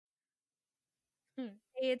Hey,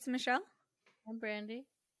 it's Michelle. I'm Brandy.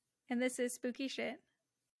 And this is Spooky Shit.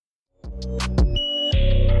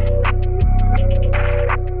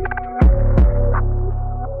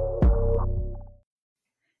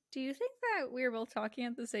 Do you think that we were both talking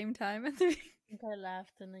at the same time? I think I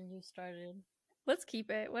laughed and then you started. Let's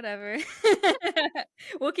keep it, whatever.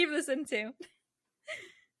 We'll keep this in too.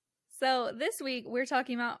 So this week we're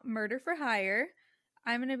talking about murder for hire.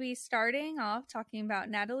 I'm going to be starting off talking about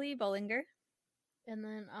Natalie Bollinger. And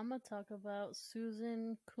then I'm going to talk about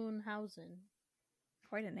Susan Kuhnhausen.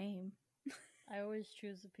 Quite a name. I always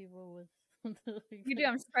choose the people with... You do?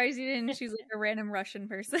 I'm surprised you didn't choose like a random Russian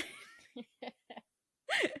person.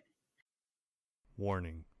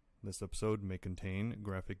 Warning. This episode may contain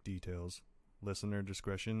graphic details. Listener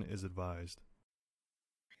discretion is advised.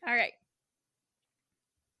 All right.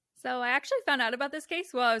 So I actually found out about this case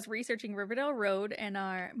while I was researching Riverdale Road and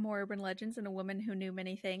our More Urban Legends and a Woman Who Knew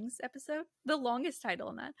Many Things episode. The longest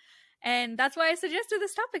title in that. And that's why I suggested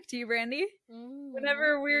this topic to you, Brandy.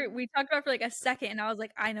 Whenever we talked about it for like a second and I was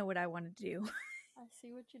like, I know what I want to do. I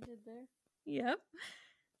see what you did there. Yep.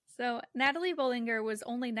 So Natalie Bollinger was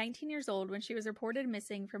only 19 years old when she was reported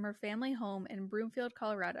missing from her family home in Broomfield,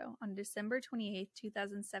 Colorado on December 28,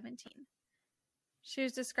 2017. She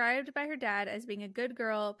was described by her dad as being a good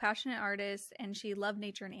girl, passionate artist, and she loved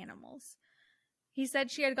nature and animals. He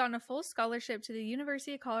said she had gotten a full scholarship to the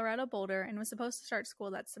University of Colorado Boulder and was supposed to start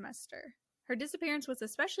school that semester. Her disappearance was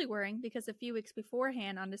especially worrying because a few weeks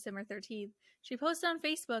beforehand, on December 13th, she posted on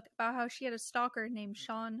Facebook about how she had a stalker named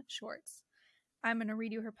Sean Schwartz. I'm going to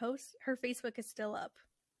read you her post. Her Facebook is still up.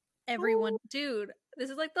 Everyone, dude,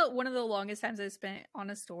 this is like one of the longest times I've spent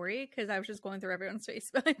on a story because I was just going through everyone's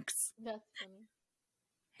Facebooks. That's funny.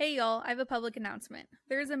 Hey y'all, I have a public announcement.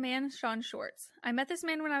 There's a man, Sean Schwartz. I met this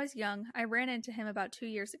man when I was young. I ran into him about 2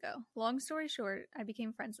 years ago. Long story short, I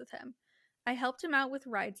became friends with him. I helped him out with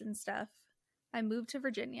rides and stuff. I moved to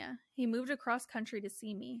Virginia. He moved across country to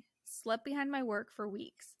see me. Slept behind my work for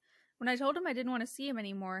weeks. When I told him I didn't want to see him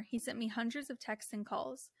anymore, he sent me hundreds of texts and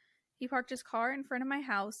calls. He parked his car in front of my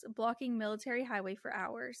house, blocking Military Highway for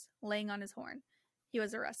hours, laying on his horn. He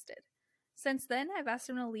was arrested. Since then, I've asked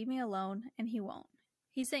him to leave me alone, and he won't.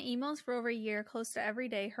 He sent emails for over a year, close to every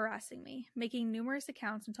day, harassing me, making numerous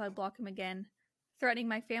accounts until I block him again, threatening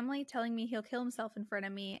my family, telling me he'll kill himself in front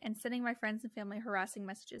of me, and sending my friends and family harassing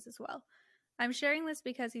messages as well. I'm sharing this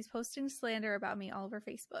because he's posting slander about me all over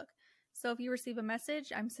Facebook. So if you receive a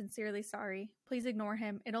message, I'm sincerely sorry. Please ignore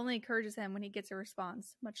him. It only encourages him when he gets a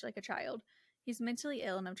response, much like a child. He's mentally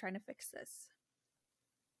ill and I'm trying to fix this.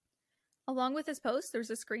 Along with his post, there's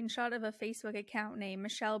a screenshot of a Facebook account named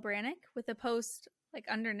Michelle Brannick with a post like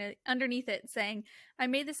underneath it saying, I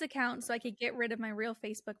made this account so I could get rid of my real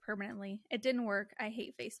Facebook permanently. It didn't work. I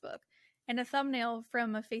hate Facebook. And a thumbnail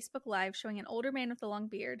from a Facebook Live showing an older man with a long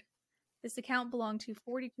beard. This account belonged to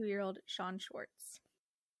 42-year-old Sean Schwartz.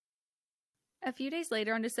 A few days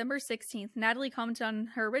later, on December 16th, Natalie commented on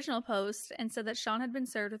her original post and said that Sean had been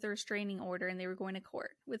served with a restraining order and they were going to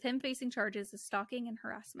court, with him facing charges of stalking and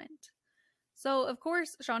harassment. So, of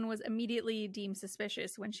course, Sean was immediately deemed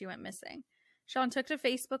suspicious when she went missing. Sean took to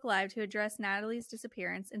Facebook Live to address Natalie's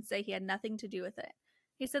disappearance and say he had nothing to do with it.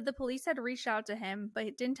 He said the police had reached out to him,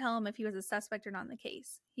 but didn't tell him if he was a suspect or not in the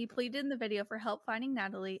case. He pleaded in the video for help finding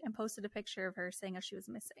Natalie and posted a picture of her saying she was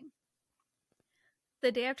missing.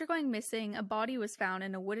 The day after going missing, a body was found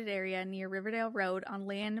in a wooded area near Riverdale Road on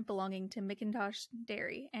land belonging to McIntosh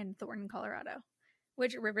Dairy in Thornton, Colorado.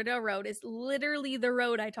 Which Riverdale Road is literally the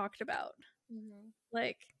road I talked about. Mm-hmm.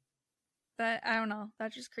 Like, that, I don't know,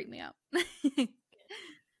 that just creeped me up.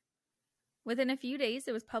 Within a few days,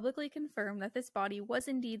 it was publicly confirmed that this body was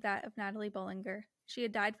indeed that of Natalie Bollinger. She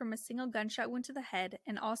had died from a single gunshot wound to the head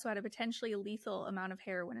and also had a potentially lethal amount of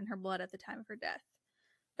heroin in her blood at the time of her death.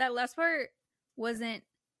 That last part wasn't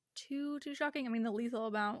too shocking. I mean, the lethal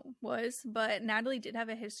amount was, but Natalie did have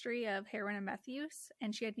a history of heroin and meth use,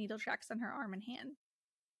 and she had needle tracks on her arm and hand.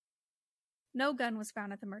 No gun was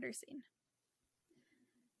found at the murder scene.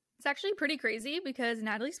 It's actually pretty crazy because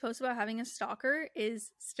Natalie's post about having a stalker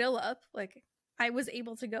is still up. Like, I was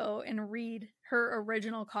able to go and read her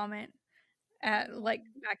original comment at like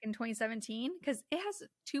back in 2017 because it has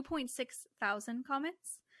 2.6 thousand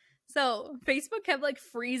comments. So Facebook kept like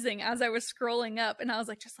freezing as I was scrolling up and I was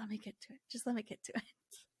like, just let me get to it.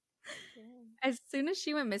 As soon as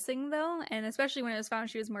she went missing though, and especially when it was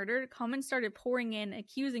found she was murdered, comments started pouring in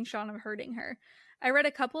accusing Sean of hurting her. I read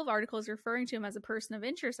a couple of articles referring to him as a person of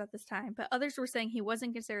interest at this time, but others were saying he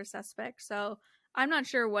wasn't considered a suspect, so I'm not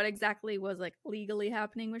sure what exactly was like legally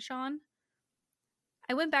happening with Sean.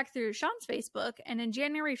 I went back through Sean's Facebook, and in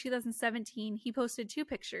January 2017, he posted 2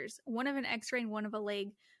 pictures, one of an x-ray and one of a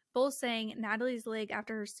leg, both saying Natalie's leg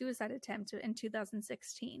after her suicide attempt in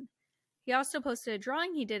 2016. He also posted a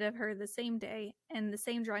drawing he did of her the same day, and the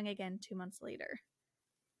same drawing again 2 months later.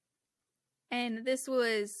 And this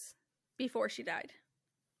was before she died.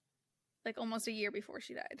 Like almost a year before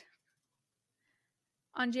she died.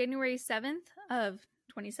 On January 7th of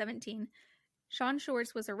 2017, Sean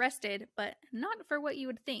Schwartz was arrested, but not for what you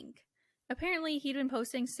would think. Apparently, he'd been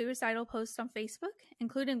posting suicidal posts on Facebook,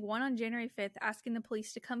 including one on January 5th asking the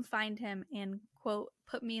police to come find him and, quote,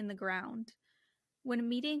 put me in the ground. When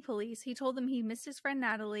meeting police, he told them he missed his friend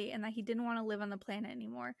Natalie and that he didn't want to live on the planet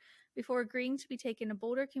anymore, before agreeing to be taken to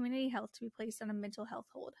Boulder Community Health to be placed on a mental health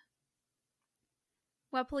hold.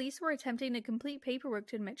 While police were attempting to complete paperwork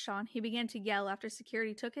to admit Sean, he began to yell after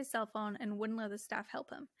security took his cell phone and wouldn't let the staff help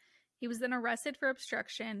him. He was then arrested for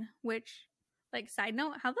obstruction, which, like, side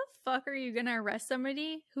note, how the fuck are you gonna arrest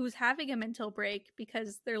somebody who's having a mental break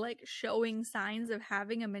because they're, like, showing signs of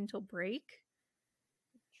having a mental break?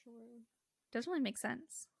 True. Doesn't really make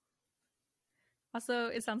sense. Also,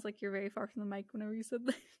 it sounds like you're very far from the mic whenever you said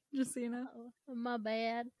that, just so you know. Oh, my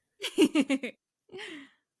bad.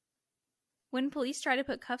 When police tried to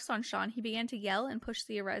put cuffs on Sean, he began to yell and push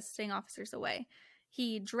the arresting officers away.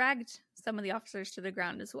 He dragged some of the officers to the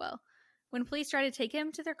ground as well. When police tried to take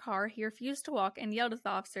him to their car, he refused to walk and yelled at the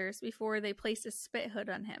officers before they placed a spit hood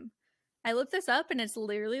on him. I looked this up, and it's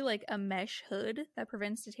literally like a mesh hood that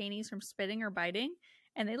prevents detainees from spitting or biting,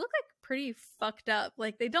 and they look like pretty fucked up.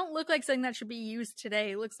 Like, they don't look like something that should be used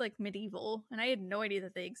today. It looks like medieval, and I had no idea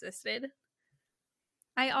that they existed.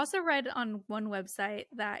 I also read on one website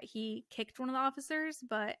that he kicked one of the officers,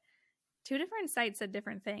 but 2 different sites said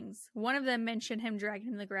different things. One of them mentioned him dragging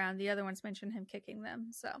him to the ground. The other ones mentioned him kicking them.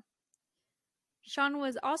 So, Sean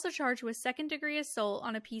was also charged with 2nd-degree assault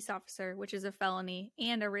on a peace officer, which is a felony,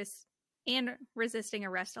 and resisting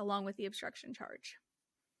arrest along with the obstruction charge.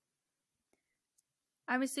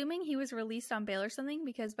 I'm assuming he was released on bail or something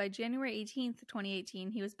because by January 18th,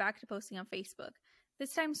 2018, he was back to posting on Facebook.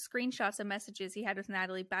 This time, screenshots of messages he had with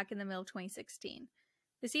Natalie back in the middle of 2016.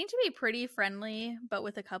 They seemed to be pretty friendly, but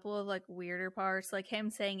with a couple of, like, weirder parts, like him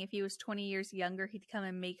saying if he was 20 years younger, he'd come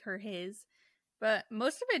and make her his. But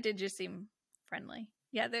most of it did just seem friendly.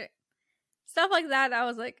 Yeah, stuff like that, I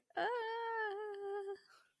was like,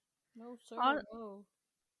 No, sir, no.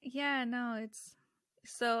 Yeah, no, it's...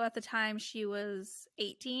 So, at the time, she was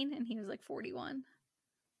 18, and he was, like, 41.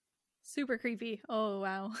 Super creepy. Oh,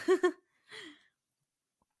 wow.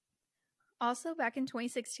 Also, back in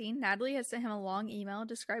 2016, Natalie had sent him a long email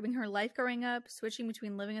describing her life growing up, switching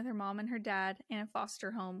between living with her mom and her dad, and a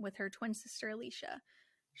foster home with her twin sister, Alicia.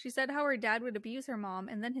 She said how her dad would abuse her mom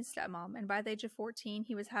and then his stepmom, and by the age of 14,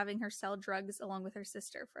 he was having her sell drugs along with her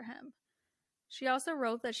sister for him. She also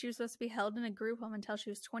wrote that she was supposed to be held in a group home until she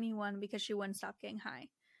was 21 because she wouldn't stop getting high.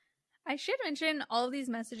 I should mention all of these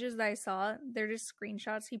messages that I saw, they're just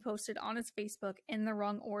screenshots he posted on his Facebook in the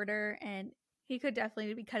wrong order, and he could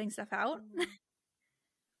definitely be cutting stuff out.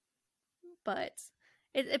 But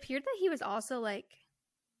it appeared that he was also, like,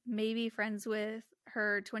 maybe friends with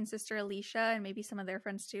her twin sister Alicia and maybe some of their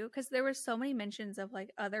friends too, because there were so many mentions of,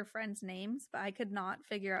 like, other friends' names, but I could not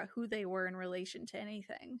figure out who they were in relation to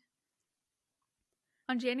anything.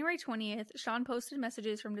 On January 20th, Sean posted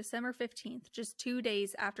messages from December 15th, just 2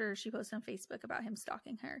 days after she posted on Facebook about him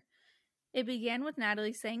stalking her. It began with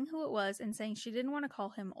Natalie saying who it was and saying she didn't want to call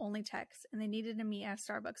him, only text, and they needed to meet at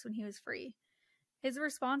Starbucks when he was free. His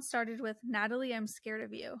response started with, "Natalie, I'm scared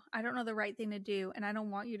of you. I don't know the right thing to do, and I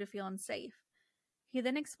don't want you to feel unsafe." He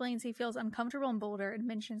then explains he feels uncomfortable in Boulder and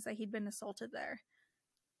mentions that he'd been assaulted there.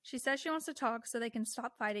 She says she wants to talk so they can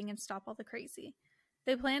stop fighting and stop all the crazy.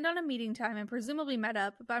 They planned on a meeting time and presumably met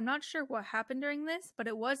up, but I'm not sure what happened during this, but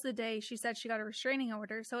it was the day she said she got a restraining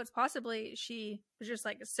order, so it's possibly she was just,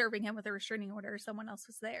 like, serving him with a restraining order or someone else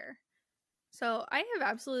was there. So I have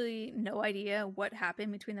absolutely no idea what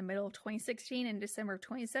happened between the middle of 2016 and December of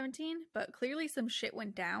 2017, but clearly some shit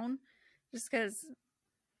went down just because,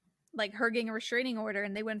 like, her getting a restraining order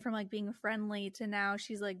and they went from, like, being friendly to now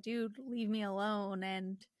she's like, dude, leave me alone.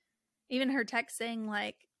 And even her text saying,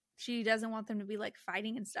 like, she doesn't want them to be, like,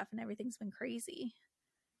 fighting and stuff, and everything's been crazy.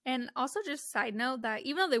 And also, just side note that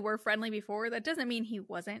even though they were friendly before, that doesn't mean he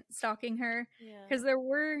wasn't stalking her. Because there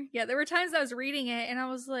were times I was reading it, and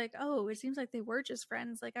I was like, oh, it seems like they were just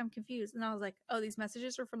friends. Like, I'm confused. And I was like, oh, these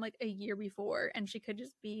messages were from, like, a year before, and she could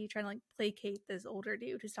just be trying to, like, placate this older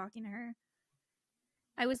dude who's talking to her.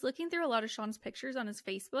 I was looking through a lot of Sean's pictures on his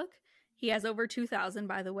Facebook. He has over 2,000,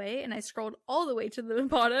 by the way, and I scrolled all the way to the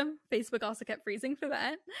bottom. Facebook also kept freezing for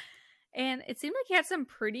that. And it seemed like he had some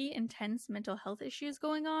pretty intense mental health issues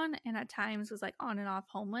going on, and at times was like on and off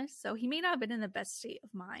homeless. So he may not have been in the best state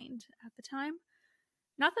of mind at the time.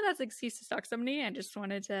 Not that that's an excuse to stalk somebody. I just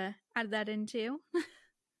wanted to add that in too.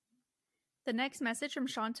 The next message from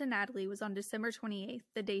Sean to Natalie was on December 28th,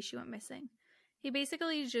 the day she went missing. He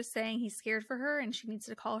basically is just saying he's scared for her and she needs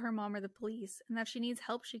to call her mom or the police, and that if she needs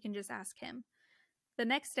help, she can just ask him. The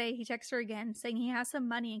next day, he texts her again, saying he has some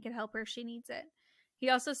money and can help her if she needs it. He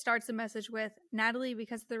also starts the message with, Natalie,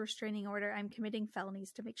 because of the restraining order, I'm committing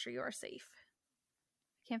felonies to make sure you are safe.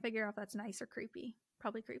 I can't figure out if that's nice or creepy.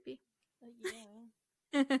 Probably creepy.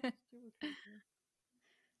 Yeah. Super creepy.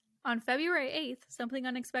 On February 8th, something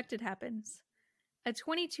unexpected happens. A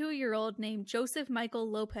 22-year-old named Joseph Michael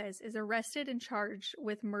Lopez is arrested and charged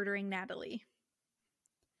with murdering Natalie.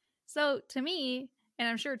 So, to me, and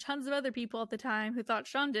I'm sure tons of other people at the time who thought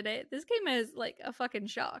Sean did it, this came as like a fucking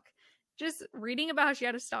shock. Just reading about how she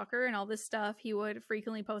had a stalker and all this stuff he would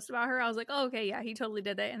frequently post about her, I was like, oh, okay, yeah, he totally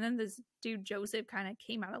did it. And then this dude, Joseph, kind of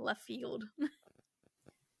came out of left field.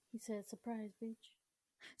 He said, surprise, bitch.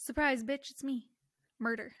 Surprise, bitch, it's me.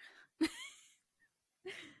 Murder.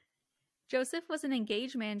 Joseph was an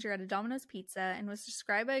engaged manager at a Domino's Pizza and was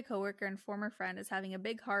described by a coworker and former friend as having a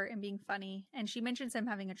big heart and being funny, and she mentions him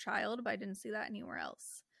having a child, but I didn't see that anywhere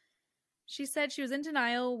else. She said she was in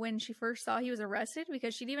denial when she first saw he was arrested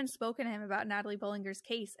because she'd even spoken to him about Natalie Bollinger's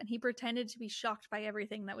case, and he pretended to be shocked by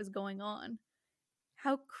everything that was going on.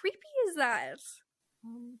 How creepy is that?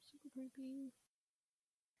 Super creepy.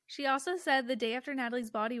 She also said the day after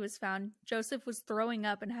Natalie's body was found, Joseph was throwing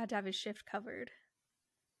up and had to have his shift covered.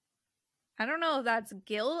 I don't know if that's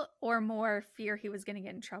guilt or more fear he was going to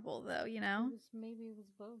get in trouble, though, you know? Maybe it was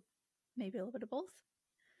both. Maybe a little bit of both.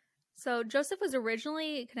 So Joseph was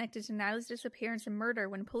originally connected to Natalie's disappearance and murder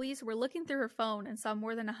when police were looking through her phone and saw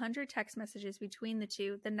more than 100 text messages between the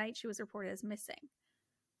two the night she was reported as missing.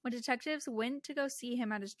 When detectives went to go see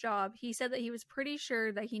him at his job, he said that he was pretty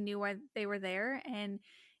sure that he knew why they were there, and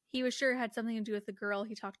he was sure it had something to do with the girl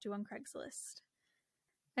he talked to on Craigslist.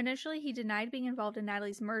 Initially, he denied being involved in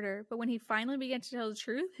Natalie's murder, but when he finally began to tell the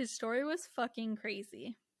truth, his story was fucking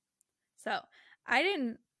crazy. So,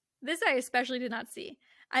 this I especially did not see.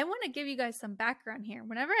 I want to give you guys some background here.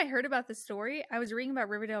 Whenever I heard about this story, I was reading about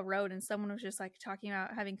Riverdale Road and someone was just like talking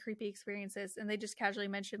about having creepy experiences, and they just casually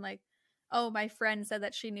mentioned like, oh, my friend said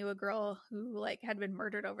that she knew a girl who like had been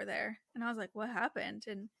murdered over there. And I was like, what happened?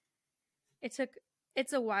 And it's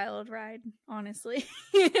a wild ride, honestly.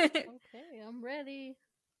 Okay, I'm ready.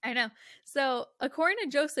 I know. So, according to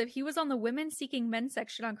Joseph, he was on the Women Seeking Men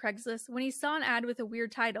section on Craigslist when he saw an ad with a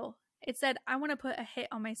weird title. It said, I want to put a hit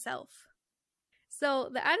on myself. So,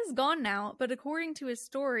 the ad is gone now, but according to his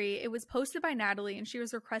story, it was posted by Natalie and she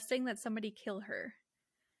was requesting that somebody kill her.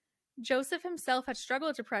 Joseph himself had struggled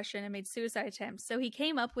with depression and made suicide attempts, so he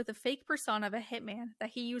came up with a fake persona of a hitman that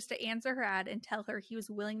he used to answer her ad and tell her he was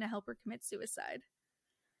willing to help her commit suicide.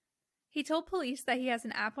 He told police that he has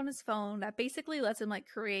an app on his phone that basically lets him like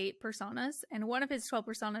create personas, and one of his 12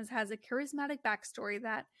 personas has a charismatic backstory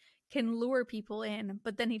that can lure people in,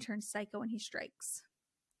 but then he turns psycho and he strikes.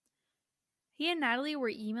 He and Natalie were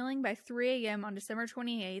emailing by 3 a.m. on December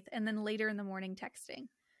 28th and then later in the morning texting.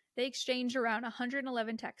 They exchanged around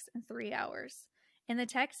 111 texts in 3 hours. In the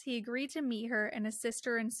text, he agreed to meet her and assist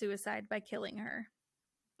her in suicide by killing her.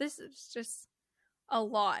 This is just a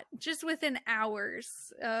lot. Just within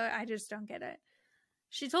hours. I just don't get it.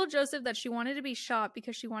 She told Joseph that she wanted to be shot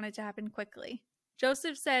because she wanted it to happen quickly.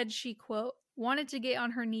 Joseph said she, quote, wanted to get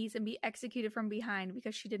on her knees and be executed from behind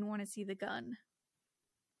because she didn't want to see the gun.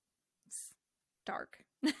 It's dark.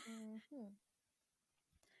 Mm-hmm.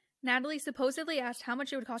 Natalie supposedly asked how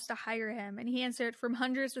much it would cost to hire him, and he answered, from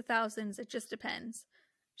hundreds to thousands, it just depends.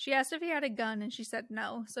 She asked if he had a gun, and she said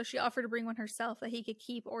no, so she offered to bring one herself that he could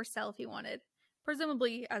keep or sell if he wanted,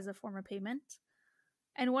 presumably as a form of payment.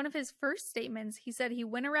 In one of his first statements, he said he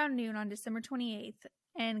went around noon on December 28th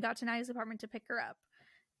and got to Natalie's apartment to pick her up.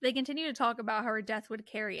 They continued to talk about how her death would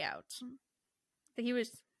carry out. That he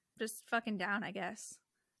was just fucking down, I guess.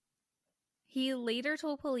 He later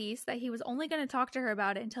told police that he was only going to talk to her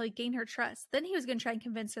about it until he gained her trust. Then he was going to try and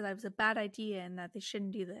convince her that it was a bad idea and that they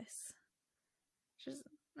shouldn't do this.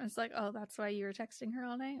 It's like, oh, that's why you were texting her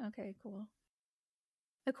all night? Okay, cool.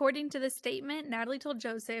 According to this statement, Natalie told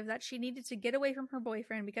Joseph that she needed to get away from her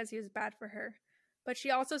boyfriend because he was bad for her. But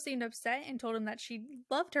she also seemed upset and told him that she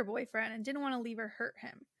loved her boyfriend and didn't want to leave her hurt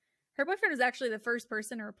him. Her boyfriend was actually the first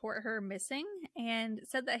person to report her missing and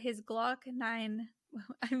said that his Glock 9...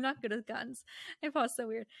 I'm not good with guns. I pause so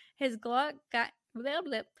weird. His Glock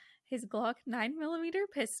 9mm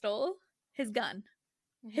pistol, his gun.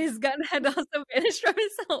 Mm-hmm. His gun had also vanished from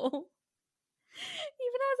his home.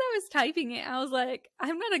 as I was typing it, I was like,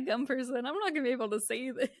 I'm not a gum person. I'm not going to be able to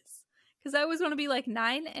say this. Because I always want to be like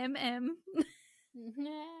 9mm.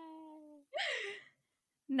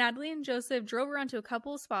 Natalie and Joseph drove her onto a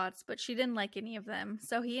couple of spots, but she didn't like any of them,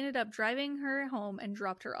 so he ended up driving her home and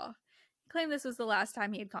dropped her off. He claimed this was the last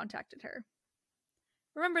time he had contacted her.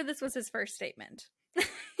 Remember, this was his first statement.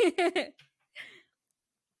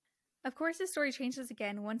 Of course, his story changes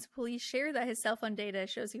again once police share that his cell phone data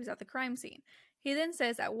shows he was at the crime scene. He then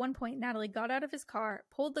says at one point Natalie got out of his car,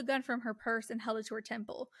 pulled the gun from her purse, and held it to her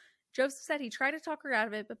temple. Joseph said he tried to talk her out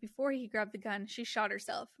of it, but before he grabbed the gun, she shot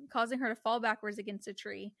herself, causing her to fall backwards against a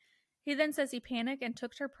tree. He then says he panicked and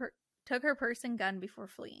took her purse and gun before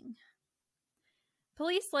fleeing.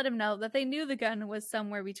 Police let him know that they knew the gun was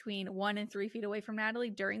somewhere between 1 and 3 feet away from Natalie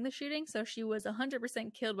during the shooting, so she was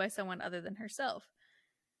 100% killed by someone other than herself.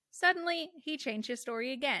 Suddenly, he changed his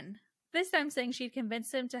story again, this time saying she'd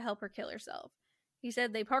convinced him to help her kill herself. He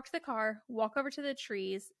said they parked the car, walked over to the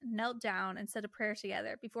trees, knelt down, and said a prayer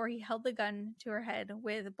together before he held the gun to her head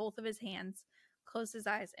with both of his hands, closed his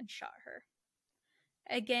eyes, and shot her.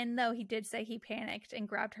 Again, though, he did say he panicked and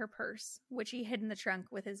grabbed her purse, which he hid in the trunk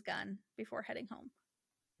with his gun, before heading home.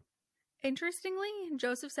 Interestingly,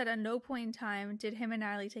 Joseph said at no point in time did him and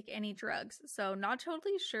Natalie take any drugs, so not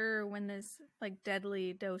totally sure when this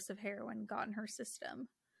deadly dose of heroin got in her system.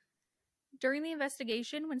 During the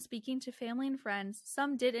investigation, when speaking to family and friends,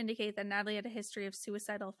 some did indicate that Natalie had a history of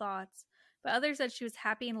suicidal thoughts, but others said she was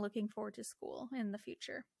happy and looking forward to school in the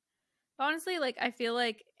future. Honestly, I feel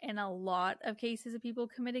like in a lot of cases of people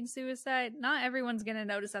committing suicide, not everyone's going to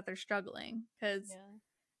notice that they're struggling, because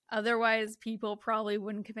otherwise people probably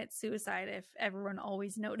wouldn't commit suicide if everyone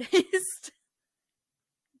always noticed.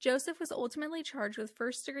 Joseph was ultimately charged with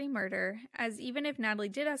first-degree murder, as even if Natalie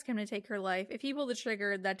did ask him to take her life, if he pulled the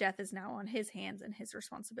trigger, that death is now on his hands and his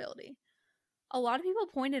responsibility. A lot of people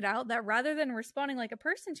pointed out that rather than responding like a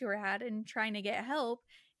person to her ad and trying to get help,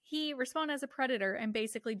 he responded as a predator and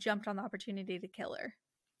basically jumped on the opportunity to kill her.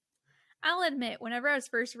 I'll admit, whenever I was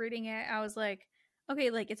first reading it, I was like, okay,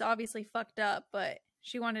 it's obviously fucked up, but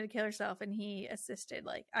she wanted to kill herself and he assisted.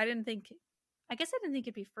 I didn't think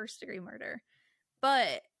it'd be first-degree murder.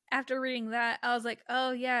 But after reading that, I was like,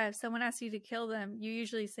 oh yeah, if someone asks you to kill them, you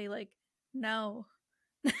usually say no.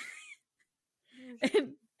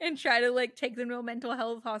 and try to take them to a mental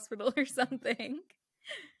health hospital or something.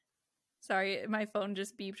 Sorry, my phone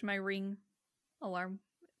just beeped my Ring alarm.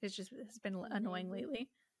 It's been annoying lately.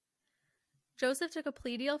 Joseph took a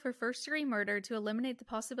plea deal for first-degree murder to eliminate the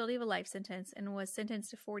possibility of a life sentence and was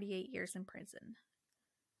sentenced to 48 years in prison.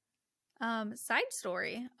 Side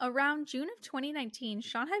story. Around June of 2019,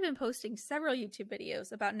 Sean had been posting several YouTube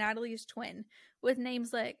videos about Natalie's twin with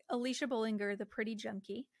names like Alicia Bollinger, the pretty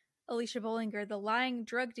junkie, Alicia Bollinger, the lying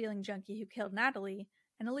drug-dealing junkie who killed Natalie,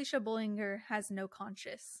 and Alicia Bollinger has no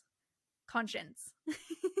conscience.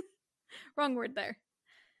 Wrong word there.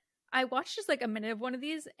 I watched just a minute of one of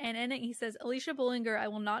these, and in it he says, Alicia Bollinger, I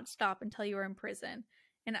will not stop until you are in prison.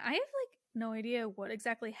 And I have no idea what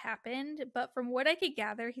exactly happened, but from what I could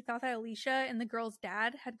gather, he thought that Alicia and the girl's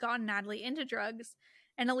dad had gotten Natalie into drugs,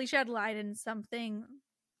 and Alicia had lied about something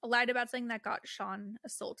that got Sean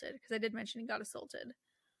assaulted, because I did mention he got assaulted.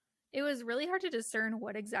 It was really hard to discern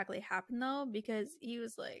what exactly happened, though, because he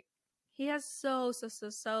was he has so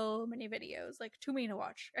many videos, too many to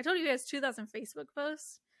watch. I told you he has 2,000 Facebook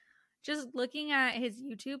posts. Just looking at his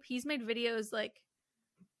YouTube, he's made videos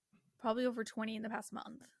probably over 20 in the past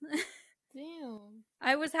month. Damn.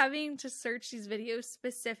 I was having to search these videos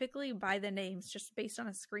specifically by the names just based on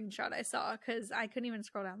a screenshot I saw because I couldn't even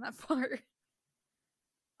scroll down that far.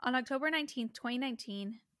 On October 19th,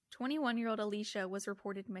 2019, 21-year-old Alicia was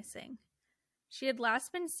reported missing. She had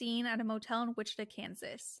last been seen at a motel in Wichita,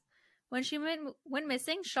 Kansas. When she went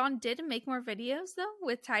missing, Sean did make more videos, though,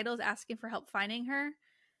 with titles asking for help finding her.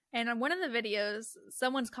 And on one of the videos,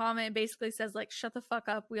 someone's comment basically says, shut the fuck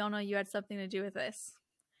up, we all know you had something to do with this.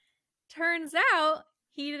 Turns out,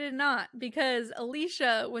 he did not, because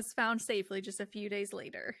Alicia was found safely just a few days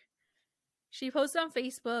later. She posted on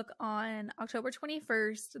Facebook on October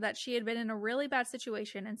 21st that she had been in a really bad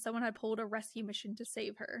situation and someone had pulled a rescue mission to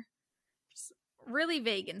save her. Just really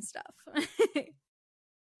vague and stuff.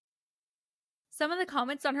 Some of the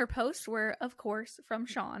comments on her post were, of course, from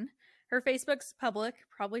Sean. Her Facebook's public,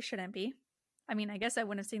 probably shouldn't be. I mean, I guess I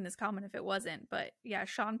wouldn't have seen this comment if it wasn't, but yeah,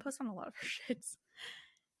 Sean posts on a lot of her shits.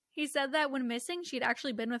 He said that when missing, she'd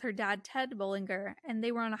actually been with her dad, Ted Bollinger, and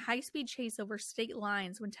they were on a high-speed chase over state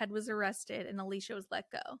lines when Ted was arrested and Alicia was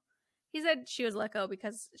let go. He said she was let go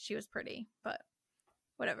because she was pretty, but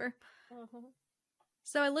whatever.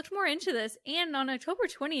 So I looked more into this, and on October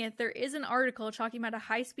 20th, there is an article talking about a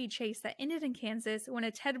high-speed chase that ended in Kansas when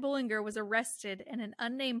a Ted Bollinger was arrested and an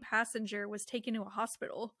unnamed passenger was taken to a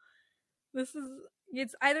hospital.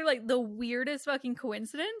 It's either like the weirdest fucking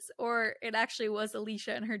coincidence, or it actually was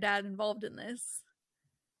Alicia and her dad involved in this.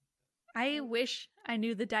 I wish I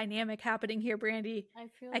knew the dynamic happening here, Brandy. I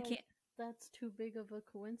feel I can't. That's too big of a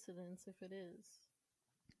coincidence if it is.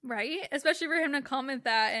 Right? Especially for him to comment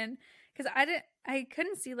that, and because I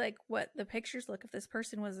couldn't see like what the pictures look if this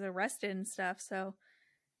person was arrested and stuff. So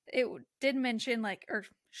it did mention like, or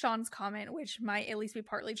Sean's comment, which might at least be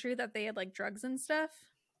partly true, that they had like drugs and stuff.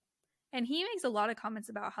 And he makes a lot of comments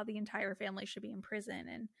about how the entire family should be in prison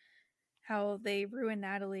and how they ruined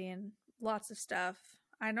Natalie and lots of stuff.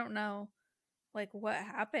 I don't know like what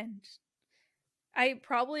happened. I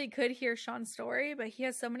probably could hear Sean's story, but he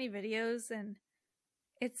has so many videos and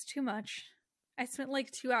it's too much. I spent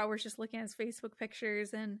like 2 hours just looking at his Facebook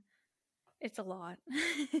pictures, and it's a lot.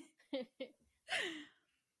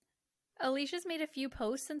 Alicia's made a few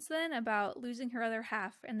posts since then about losing her other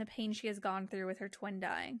half and the pain she has gone through with her twin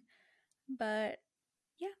dying. But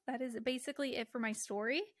yeah, that is basically it for my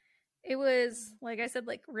story. It was, like I said,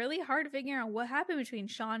 like really hard figuring out what happened between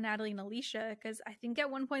Sean, Natalie, and Alicia, because I think at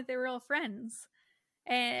one point they were all friends.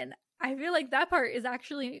 And I feel like that part is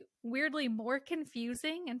actually weirdly more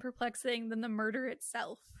confusing and perplexing than the murder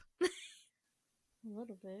itself. A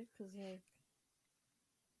little bit, because like,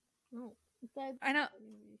 oh, that's I know.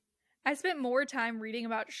 I spent more time reading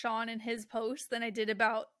about Sean and his posts than I did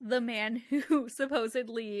about the man who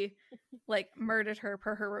supposedly like murdered her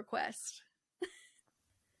per her request.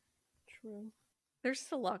 True. There's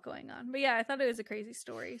just a lot going on. But yeah, I thought it was a crazy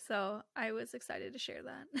story, so I was excited to share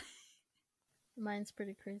that. Mine's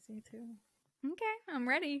pretty crazy too. Okay, I'm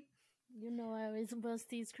ready. You know I always bust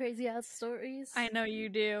these crazy ass stories. I know you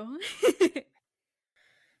do.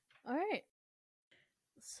 Alright.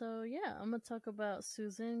 So yeah, I'm gonna talk about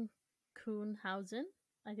Susan Kuhnhausen.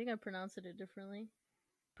 I think I pronounced it differently.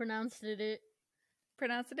 Pronounced it.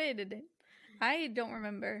 I don't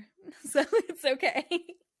remember, so it's okay.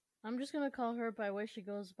 I'm just gonna call her by what she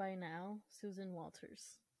goes by now, Susan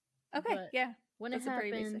Walters. Okay, But yeah. when That's it a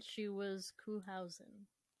pretty happened, basic. she was Kuhnhausen.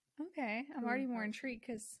 Okay, I'm already more Kuhnhausen. intrigued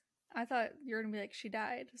because I thought you were gonna be like she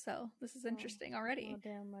died. So this is interesting already. Oh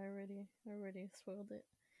damn! I already spoiled it.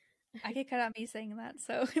 I could cut out me saying that,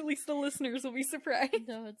 so at least the listeners will be surprised.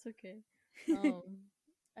 No, it's okay.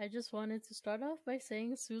 I just wanted to start off by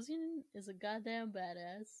saying Susan is a goddamn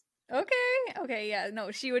badass. Okay, yeah,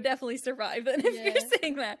 no, she would definitely survive then if Yeah. you're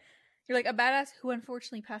saying that. You're like a badass who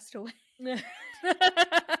unfortunately passed away.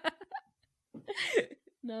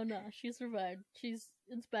 No, she survived. It's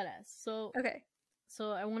badass. Okay.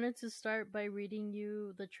 So I wanted to start by reading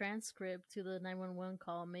you the transcript to the 911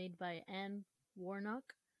 call made by Anne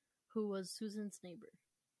Warnock, who was Susan's neighbor.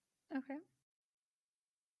 Okay.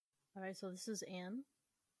 Alright, so this is Anne.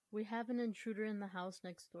 We have an intruder in the house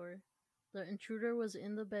next door. The intruder was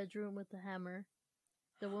in the bedroom with the hammer.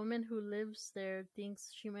 The woman who lives there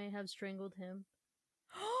thinks she may have strangled him.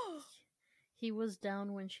 He was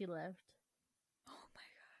down when she left. Oh my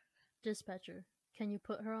god. Dispatcher, can you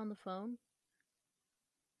put her on the phone?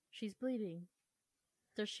 She's bleeding.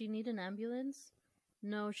 Does she need an ambulance?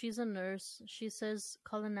 No, she's a nurse. She says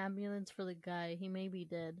call an ambulance for the guy. He may be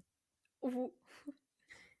dead.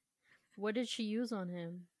 What did she use on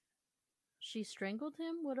him? She strangled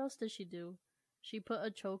him? What else did she do? She put a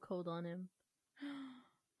chokehold on him.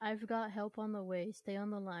 I've got help on the way. Stay on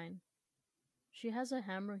the line. She has a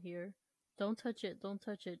hammer here. Don't touch it.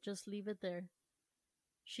 Just leave it there.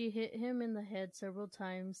 She hit him in the head several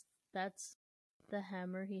times. That's the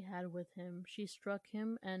hammer he had with him. She struck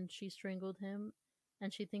him and she strangled him,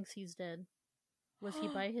 and she thinks he's dead. Was he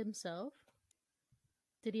by himself?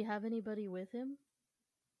 Did he have anybody with him?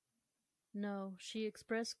 No, she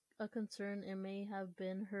expressed a concern it may have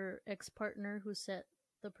been her ex-partner who set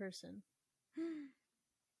the person.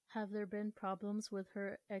 Have there been problems with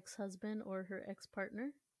her ex-husband or her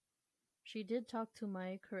ex-partner? She did talk to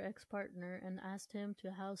Mike, her ex-partner, and asked him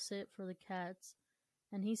to house sit for the cats,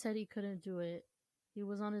 and he said he couldn't do it. He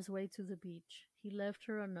was on his way to the beach. He left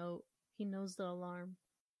her a note. He knows the alarm.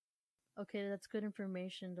 Okay, that's good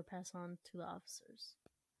information to pass on to the officers.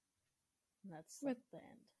 And that's the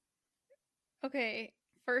end. Okay,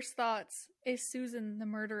 first thoughts. Is Susan the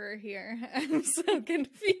murderer here? I'm so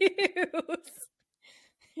confused.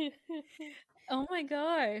 Oh my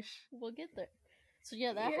gosh. We'll get there. So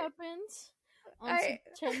yeah, that happens on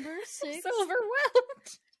September 6th. I'm so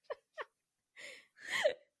overwhelmed.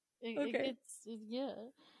 Yeah.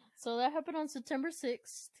 So that happened on September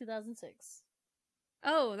 6th, 2006.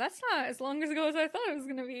 Oh, that's not as long ago as I thought it was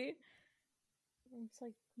gonna be. It's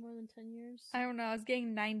like more than 10 years. I don't know. I was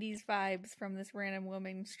getting 90s vibes from this random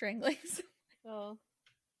woman strangling. Oh.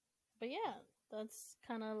 But yeah, that's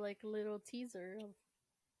kind of like a little teaser of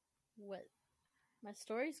what my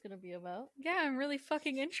story's gonna be about. Yeah, I'm really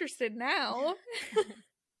fucking interested now.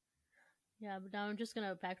 Yeah, but now I'm just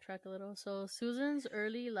gonna backtrack a little. So Susan's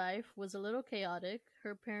early life was a little chaotic.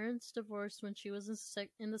 Her parents divorced when she was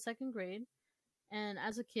in the second grade, and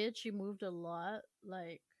as a kid, she moved a lot,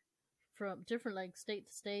 like from different like state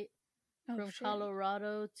to state, from shit.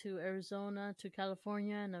 Colorado to Arizona to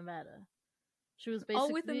California and Nevada. She was basically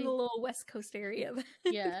all within the little West Coast area.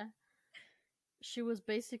 Yeah. She was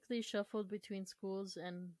basically shuffled between schools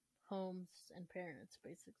and homes and parents,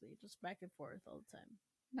 basically, just back and forth all the time.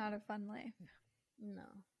 Not a fun life. No,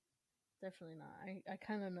 definitely not. I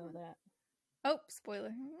kind of know that. Oh,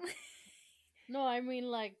 spoiler. No, I mean,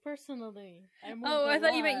 like, personally. I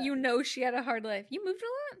thought you meant you know she had a hard life. You moved a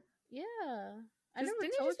lot? Yeah. I Just- never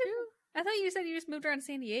didn't told you. I thought you said you just moved around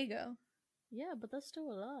San Diego. Yeah, but that's still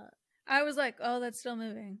a lot. I was like, oh, that's still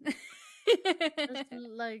moving. That's,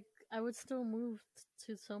 like, I would still move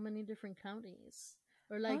to so many different counties.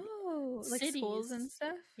 Or, like, like schools cities. and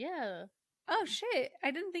stuff? Yeah. Oh, shit.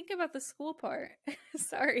 I didn't think about the school part.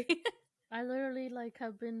 Sorry. I literally, like,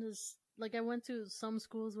 have been this... Like, I went to some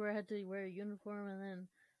schools where I had to wear a uniform, and then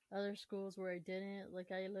other schools where I didn't.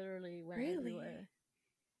 Like, I literally went everywhere.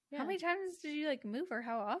 Yeah. How many times did you, like, move, or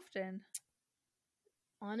how often?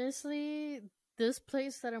 Honestly, this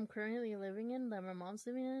place that I'm currently living in, that my mom's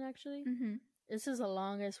living in, actually, this is the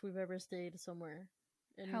longest we've ever stayed somewhere.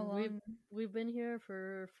 And how long? We've been here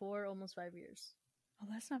for 4, almost 5 years. Oh,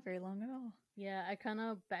 that's not very long at all. Yeah, I kind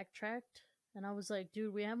of backtracked, and I was like,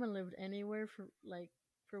 dude, we haven't lived anywhere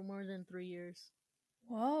for more than 3 years.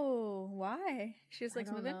 Whoa, why? She just likes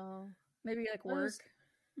I don't moving? know. Maybe like work?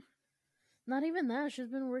 Not even that. She's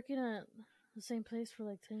been working at the same place for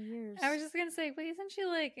like 10 years. I was just gonna say, wait, isn't she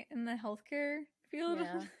like in the healthcare field?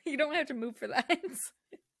 Yeah. You don't have to move for that.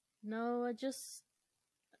 No,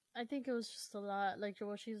 I think it was just a lot. Like,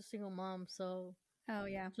 well, she's a single mom, so... Oh,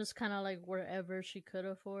 yeah. Just kind of like wherever she could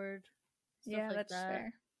afford. Yeah, like that's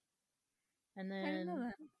fair. And I didn't know then,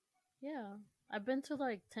 that. yeah, I've been to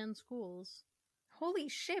like 10 schools. Holy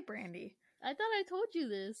shit, Brandy. I thought I told you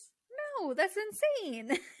this. No, that's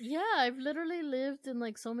insane. Yeah, I've literally lived in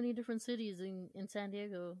like so many different cities in San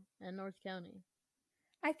Diego and North County.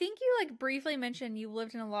 I think you like briefly mentioned you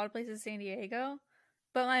lived in a lot of places in San Diego,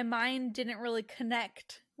 but my mind didn't really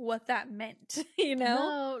connect what that meant, you know?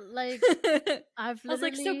 No, like, I was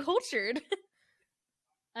like so cultured.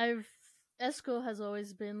 Esco has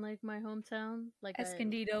always been like my hometown. Like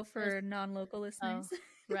Escondido for non-local listeners. Oh,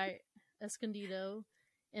 right. Escondido.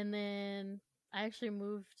 And then I actually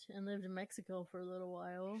moved and lived in Mexico for a little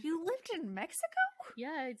while. You lived in Mexico?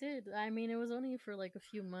 Yeah, I did. I mean, it was only for like a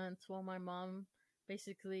few months while my mom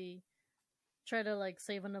basically tried to like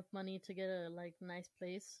save enough money to get a like nice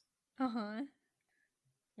place. Uh-huh.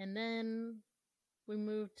 And then we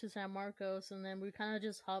moved to San Marcos, and then we kind of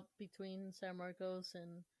just hopped between San Marcos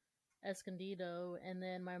and Escondido, and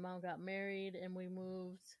then my mom got married, and we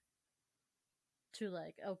moved to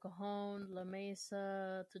like El Cajon, La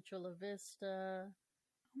Mesa, to Chula Vista.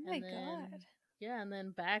 Oh my god. Yeah, and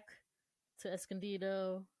then back to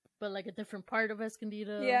Escondido, but like a different part of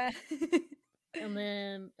Escondido. Yeah. and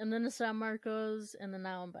then to San Marcos, and then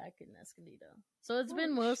now I'm back in Escondido. So it's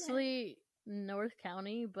been mostly North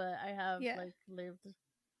County, but I have like lived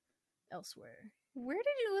elsewhere. Where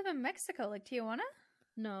did you live in Mexico? Like Tijuana?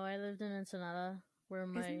 No, I lived in Ensenada, where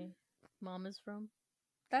my mom is from.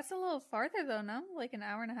 That's a little farther though, no? Like an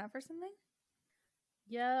hour and a half or something?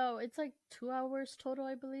 Yeah, it's like 2 hours total,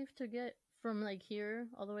 I believe, to get from like here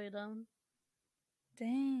all the way down.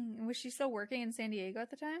 Dang. Was she still working in San Diego at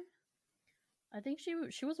the time? I think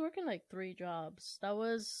she was working like 3 jobs. That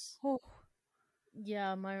was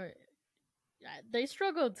yeah, they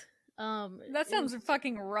struggled. That sounds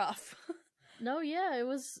fucking rough. No, yeah, it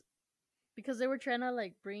was because they were trying to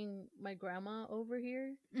like bring my grandma over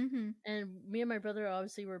here, and me and my brother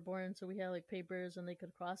obviously were born, so we had like papers and they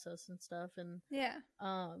could cross us and stuff. And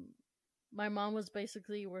my mom was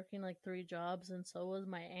basically working like 3 jobs, and so was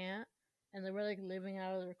my aunt, and they were like living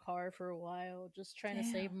out of their car for a while, just trying to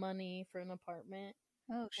save money for an apartment.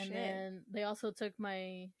 Oh shit! And then they also took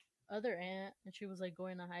my other aunt, and she was like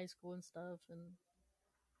going to high school and stuff, and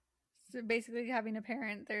so basically having to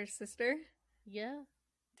parent their sister. Yeah.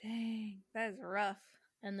 Dang, that is rough.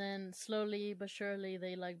 And then slowly but surely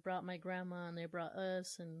they like brought my grandma, and they brought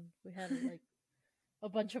us, and we had like a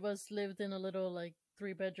bunch of us lived in a little like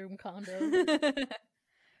 3-bedroom condo.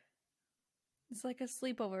 It's like a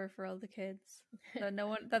sleepover for all the kids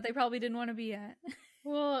that they probably didn't want to be at.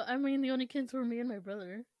 Well, I mean, the only kids were me and my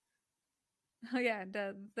brother. Oh yeah,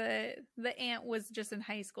 the aunt was just in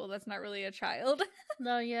high school. That's not really a child.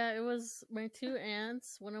 No, yeah, it was my 2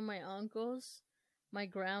 aunts, one of my uncles, my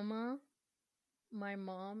grandma, my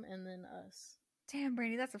mom, and then us. Damn,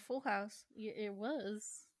 Brandy, that's a full house. Yeah, it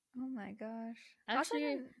was. Oh my gosh.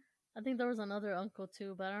 Actually, I think there was another uncle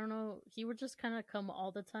too, but I don't know. He would just kind of come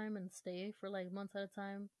all the time and stay for like months at a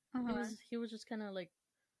time. He was just kind of like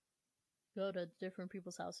go to different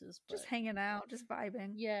people's houses, but... just hanging out, just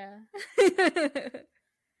vibing. Yeah.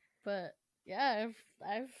 But yeah,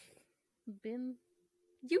 I've been.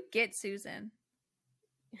 You get Susan.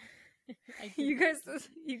 I you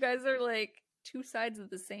guys are like two sides of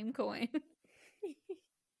the same coin.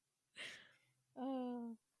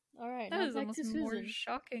 Oh, all right. That was almost more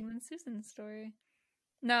shocking than Susan's story.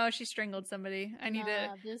 No, she strangled somebody. I need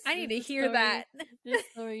to hear that. This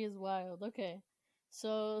story is wild. Okay.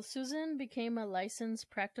 So Susan became a licensed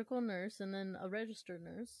practical nurse and then a registered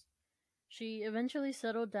nurse. She eventually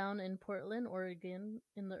settled down in Portland, Oregon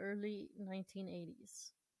in the early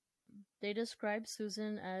 1980s. They described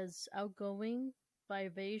Susan as outgoing,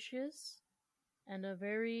 vivacious, and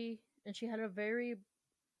she had a very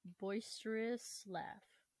boisterous laugh.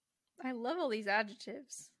 I love all these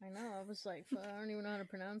adjectives. I know. I was like, I don't even know how to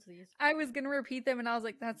pronounce these. I was going to repeat them and I was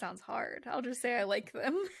like, that sounds hard. I'll just say I like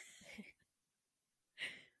them.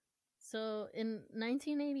 So, in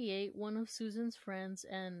 1988, one of Susan's friends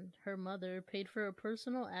and her mother paid for a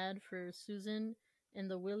personal ad for Susan in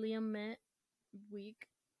the Willamette Week,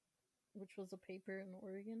 which was a paper in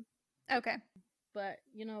Oregon. Okay. But,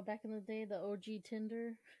 back in the day, the OG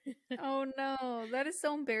Tinder. Oh no, that is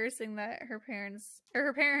so embarrassing that her parent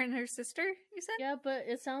and her sister, you said? Yeah, but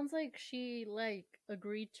it sounds like she,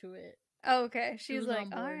 agreed to it. Oh, okay. She was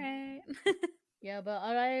like, alright. Yeah, but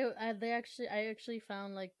I actually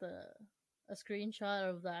found, a screenshot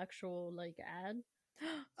of the actual, ad.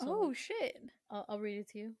 So, oh, shit. I'll read it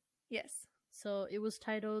to you. Yes. So, it was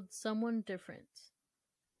titled Someone Different.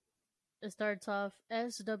 It starts off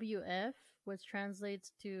SWF, which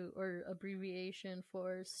translates to, or abbreviation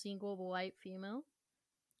for single white female.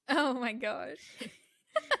 Oh my gosh.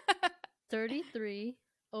 33,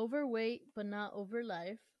 overweight but not over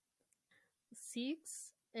life.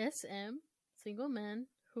 6, SM, single man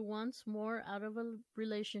who wants more out of a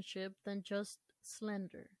relationship than just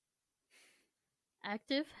slender.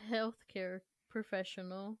 Active healthcare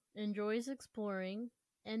professional, enjoys exploring,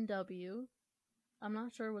 NW. I'm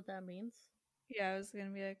not sure what that means. Yeah, I was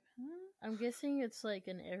gonna be like, huh? I'm guessing it's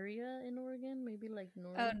an area in Oregon, maybe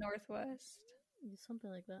north. Oh, northwest.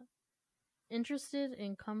 Something like that. Interested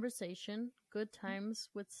in conversation, good times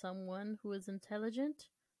with someone who is intelligent,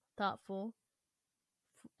 thoughtful,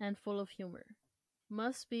 and full of humor.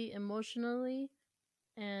 Must be emotionally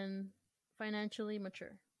and financially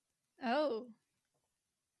mature. Oh.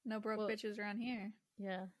 No broke bitches around here.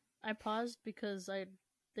 Yeah. I paused because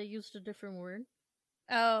they used a different word.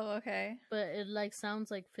 Oh, okay. But it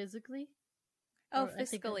sounds like physically. Oh,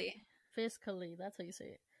 fiscally. Fiscally, that's how you say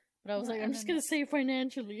it. But I was I'm just gonna say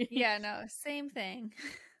financially. Yeah, no, same thing.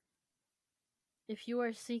 If you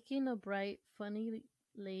are seeking a bright, funny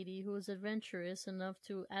lady who is adventurous enough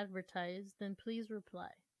to advertise, then please reply.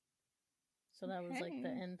 So that was the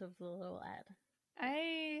end of the little ad.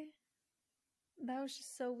 That was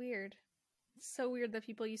just so weird. So weird that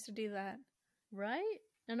people used to do that. Right?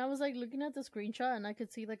 And I was looking at the screenshot and I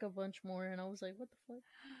could see a bunch more and I was like, what the fuck?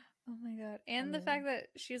 Oh my god. And the fact that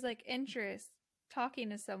she's interest,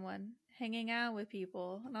 talking to someone, hanging out with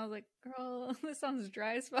people. And I was like, girl, this sounds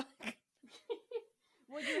dry as fuck.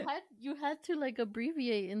 Well, you had to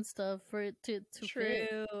abbreviate and stuff for it to True.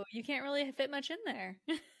 Fit. You can't really fit much in there.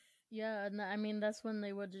 Yeah, and I mean that's when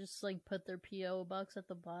they would just put their PO box at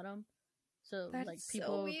the bottom. So that's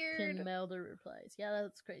people so can mail their replies. Yeah,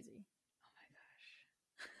 that's crazy. Oh my gosh.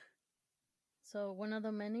 So one of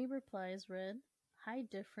the many replies read, "Hi,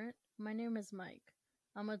 different. My name is Mike.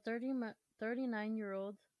 I'm a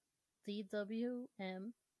 39-year-old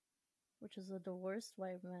DWM, which is a divorced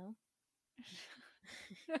white male."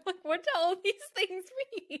 What do all these things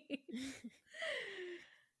mean?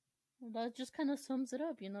 That just kind of sums it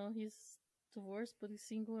up, He's divorced, but he's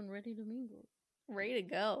single and ready to mingle. Ready to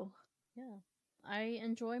go. Yeah. I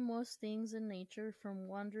enjoy most things in nature, from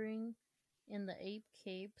wandering in the 8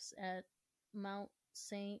 Capes at Mount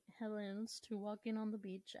St. Helens to walking on the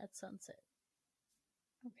beach at sunset.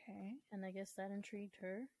 Okay. And I guess that intrigued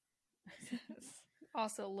her.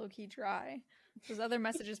 Also low-key dry. Those other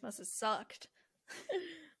messages must have sucked.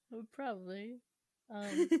 Probably.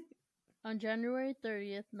 On January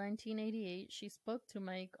 30th, 1988, she spoke to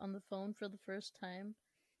Mike on the phone for the first time,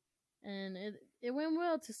 and it went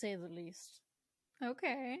well, to say the least.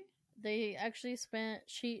 Okay. They actually spent,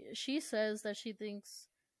 she says that she thinks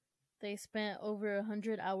they spent over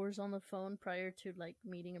 100 hours on the phone prior to, like,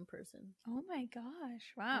 meeting in person. Oh my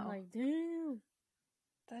gosh. Wow. I'm like, damn.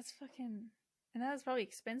 That's fucking... And that was probably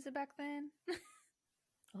expensive back then.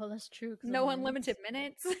 Oh, that's true. No unlimited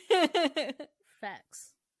minutes.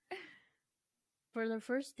 Facts. For their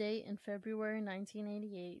first date in February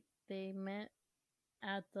 1988, they met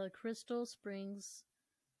at the Crystal Springs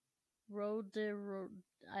Road.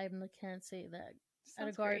 I can't say that. At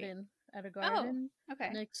a garden. At a garden. Oh,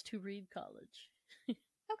 okay. Next to Reed College.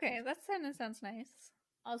 Okay, that sounds nice.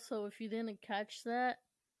 Also, if you didn't catch that,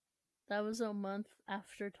 that was a month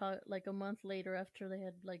after, a month later after they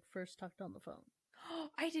had, like, first talked on the phone.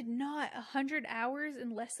 I did not. 100 hours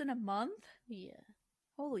in less than a month? Yeah.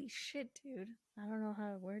 Holy shit, dude. I don't know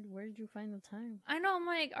where did you find the time? I know, I'm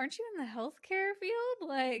like, aren't you in the healthcare field?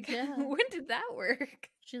 Like, yeah. When did that work?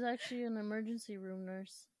 She's actually an emergency room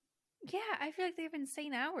nurse. Yeah, I feel like they have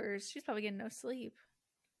insane hours. She's probably getting no sleep.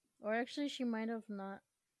 Or actually, she might have not.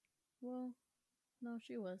 Well, no,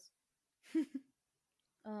 she was.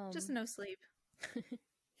 Just no sleep.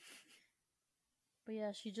 But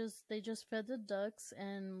yeah, they just fed the ducks,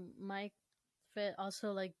 and Mike fed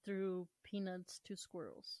also, like, threw peanuts to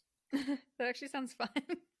squirrels. That actually sounds fun.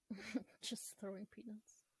 Just throwing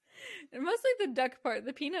peanuts. And mostly the duck part.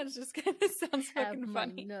 The peanuts just kind of sounds fucking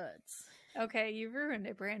funny. Nuts. Okay, you ruined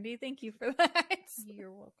it, Brandy. Thank you for that.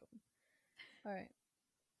 You're welcome. Alright.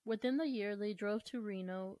 Within the year, they drove to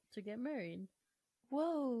Reno to get married.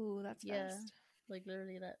 Whoa, that's fast. Like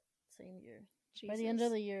literally that same year. Jesus. By the end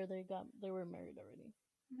of the year, they were married already.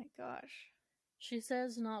 Oh my gosh. She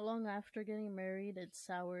says not long after getting married, it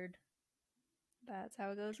soured. That's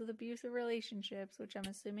how it goes with abusive relationships, which I'm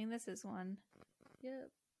assuming this is one. Yep.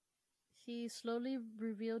 He slowly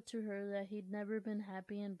revealed to her that he'd never been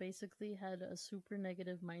happy and basically had a super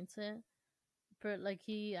negative mindset. But, like,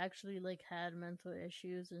 he actually, like, had mental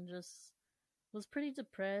issues and just was pretty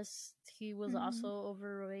depressed. He was also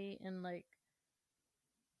overweight and, like,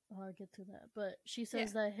 I'll get to that. But she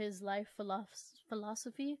says that his life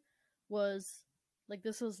philosophy was, like,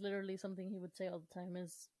 this was literally something he would say all the time,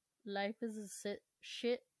 is life is a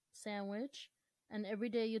shit sandwich, and every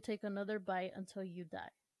day you take another bite until you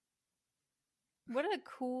die. What a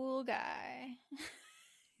cool guy.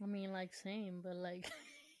 I mean, like, same, but, like...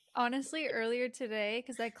 Honestly, earlier today,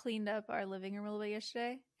 because I cleaned up our living room a little bit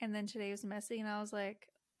yesterday, and then today was messy, and I was like,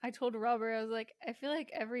 I told Robert, I was like, I feel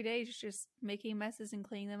like every day is just making messes and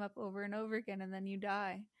cleaning them up over and over again, and then you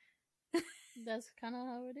die. That's kind of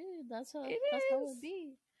how it is. That's how it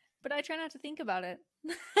be. But I try not to think about it.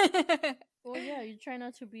 Well, yeah, you try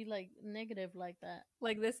not to be, like, negative like that.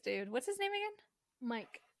 Like this dude. What's his name again?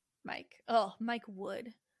 Mike. Oh, Mike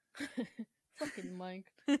Wood. Fucking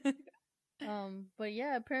Mike. But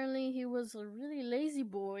yeah, apparently he was a really lazy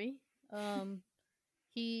boy.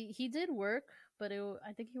 He did work, but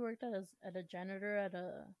I think he worked at a janitor at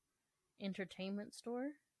a entertainment store.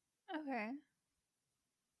 Okay.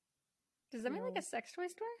 Does that mean like a sex toy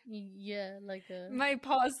store? Yeah, like a... My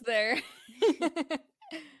pause there.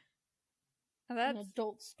 That's an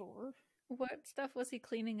adult store. What stuff was he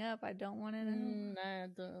cleaning up? I don't want to know. Nah,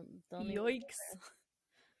 don't Yikes.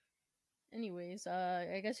 Anyways,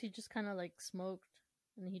 I guess he just kind of, like, smoked,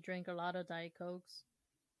 and he drank a lot of Diet Cokes.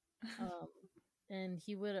 And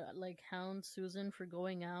he would, like, hound Susan for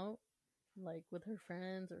going out, like, with her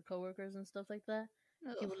friends or coworkers and stuff like that.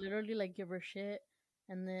 Ugh. He would literally, like, give her shit,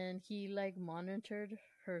 and then he, like, monitored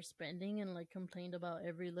her spending and, like, complained about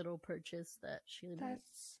every little purchase that she made.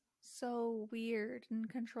 That's so weird and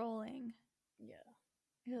controlling.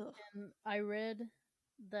 Yeah. Ugh. And I read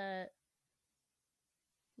that,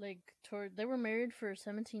 like, they were married for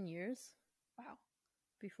 17 years. Wow.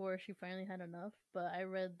 Before she finally had enough. But I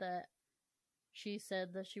read that she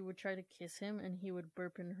said that she would try to kiss him and he would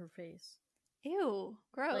burp in her face. Ew.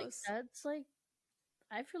 Gross. Like, that's, like,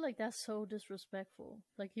 I feel like that's so disrespectful.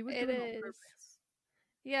 Like, he would do it on purpose.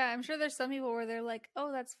 Yeah, I'm sure there's some people where they're like,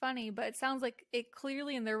 oh, that's funny. But it sounds like it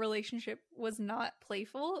clearly in their relationship was not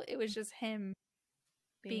playful. It was just him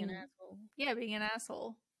being an asshole. Yeah, being an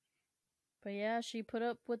asshole. But yeah, she put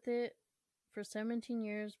up with it for 17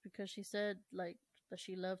 years because she said, like, that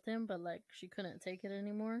she loved him, but, like, she couldn't take it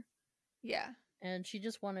anymore. Yeah. And she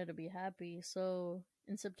just wanted to be happy. So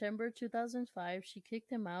in September 2005, she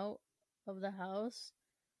kicked him out of the house.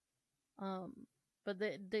 But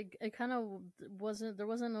it kind of there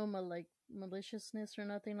wasn't no, like, maliciousness or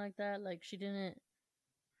nothing like that. Like, she didn't,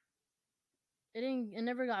 It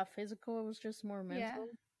never got physical. It was just more mental. Yeah.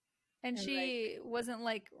 And she wasn't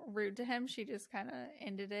like rude to him. She just kind of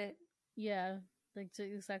ended it. Yeah, like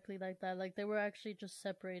exactly like that. Like they were actually just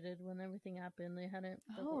separated when everything happened. They hadn't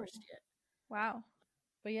divorced yet. Wow.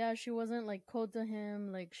 But yeah, she wasn't like cold to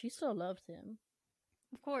him. Like she still loved him.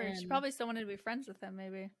 Of course. She probably still wanted to be friends with him,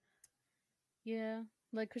 maybe. Yeah.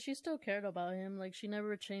 Like, because she still cared about him. Like, she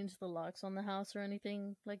never changed the locks on the house or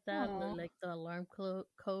anything like that. Like the alarm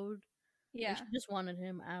code. Yeah. Like, she just wanted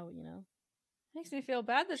him out, you know? Makes me feel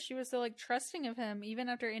bad that she was so, like, trusting of him, even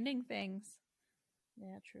after ending things.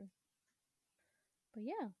 Yeah, true. But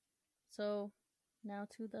yeah. So, now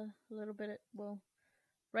to the little bit,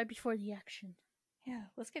 right before the action. Yeah,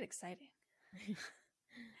 let's get exciting.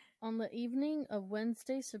 On the evening of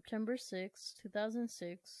Wednesday, September 6,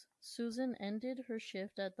 2006, Susan ended her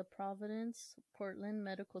shift at the Providence Portland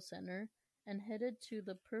Medical Center and headed to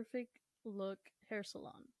the Perfect Look hair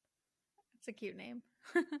salon. It's a cute name.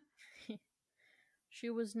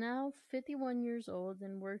 She was now 51 years old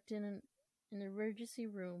and worked in an emergency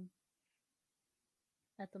room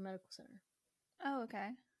at the medical center. Oh, okay.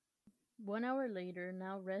 1 hour later,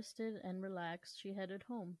 now rested and relaxed, she headed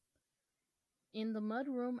home. In the mud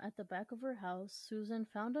room at the back of her house, Susan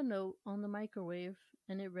found a note on the microwave,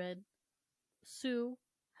 and it read, "Sue,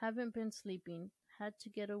 haven't been sleeping, had to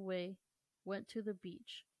get away, went to the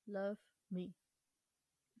beach, love, me."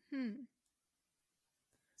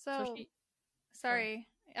 So sorry.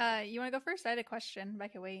 You want to go first? I had a question, but I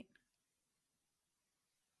can wait.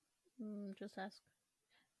 Just ask.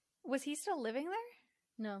 Was he still living there?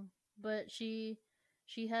 No, but she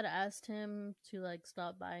had asked him to like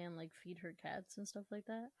stop by and like feed her cats and stuff like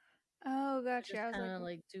that. Oh, gotcha. Just kind of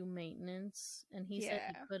like do maintenance, and he said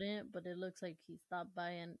he couldn't, but it looks like he stopped by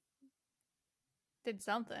and did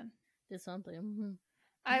something. Mm-hmm.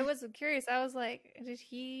 I was curious. I was like, did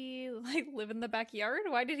he like live in the backyard?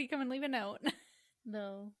 Why did he come and leave a note?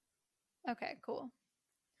 No. Okay, cool.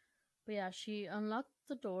 But yeah, she unlocked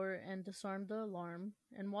the door and disarmed the alarm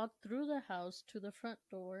and walked through the house to the front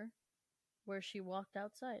door where she walked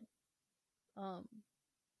outside.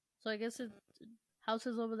 So I guess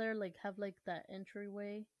houses over there like have like that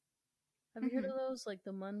entryway. Have you heard of those? Like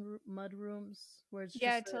the mud rooms where it's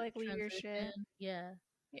just to like leave your shit. Yeah.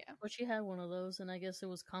 Yeah. Well, she had one of those, and I guess it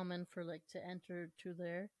was common for like to enter to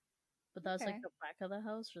there. But that's like the back of the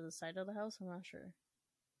house or the side of the house. I'm not sure.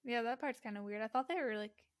 Yeah, that part's kind of weird. I thought they were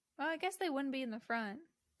like, well, I guess they wouldn't be in the front.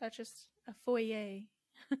 That's just a foyer.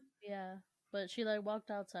 Yeah, but she like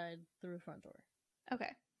walked outside through the front door.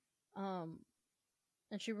 Okay.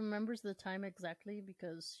 And she remembers the time exactly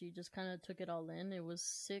because she just kind of took it all in. It was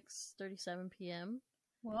 6:37 p.m.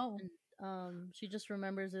 Whoa. And, she just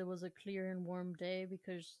remembers it was a clear and warm day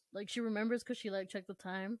because, like, she remembers because she like checked the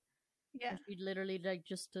time. Yeah. She literally like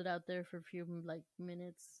just stood out there for a few like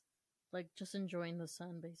minutes, like just enjoying the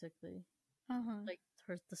sun basically. Like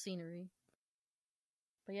the scenery.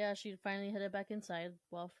 But yeah, she finally headed back inside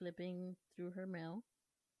while flipping through her mail.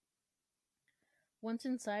 Once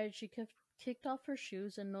inside, she kicked off her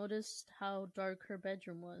shoes and noticed how dark her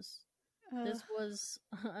bedroom was. This was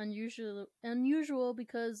unusual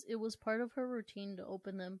because it was part of her routine to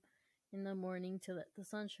open them in the morning to let the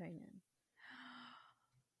sunshine in.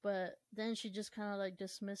 But then she just kind of like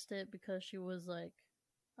dismissed it because she was like,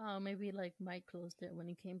 oh, maybe like Mike closed it when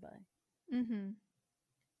he came by.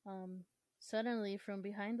 Suddenly, from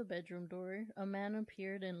behind the bedroom door, a man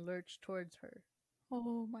appeared and lurched towards her.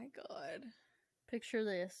 Oh my god. Picture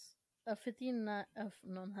this. Not a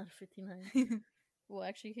 59. Well,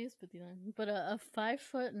 actually, he is 59. But a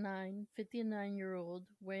 5'9", 59-year-old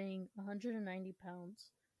weighing 190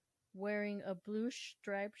 pounds, wearing a blue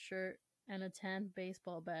striped shirt and a tan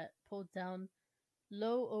baseball bat pulled down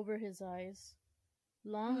low over his eyes,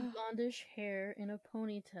 long blondish hair in a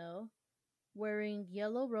ponytail, wearing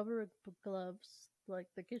yellow rubber gloves, like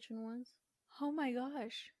the kitchen ones. Oh my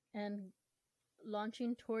gosh. And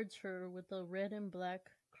launching towards her with a red and black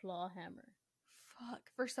claw hammer.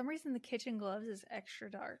 Fuck. For some reason, the kitchen gloves is extra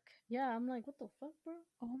dark. Yeah, I'm like, what the fuck, bro?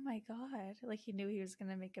 Oh my god. Like he knew he was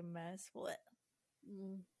gonna make a mess. What?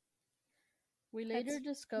 We later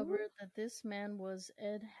discovered that this man was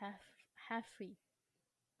Ed Haffey,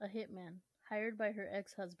 a hitman, hired by her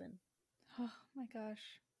ex-husband. Oh my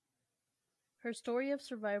gosh. Her story of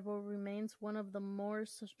survival remains one of the more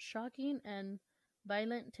shocking and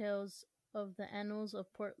violent tales of the annals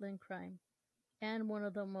of Portland crime, and one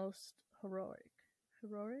of the most heroic.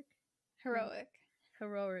 You're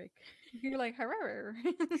like, heroic.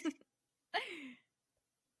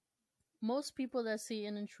 Most people that see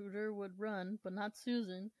an intruder would run, but not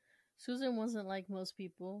Susan. Susan wasn't like most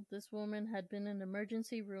people. This woman had been in an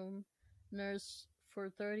emergency room nurse for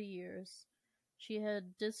 30 years. She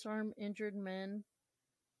had disarmed injured men,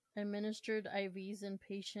 administered IVs in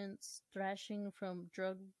patients thrashing from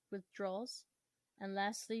drug withdrawals, and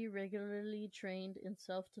lastly, regularly trained in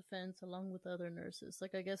self-defense along with other nurses.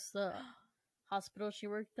 Like, I guess the hospital she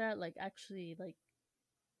worked at, like, actually, like,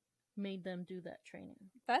 made them do that training.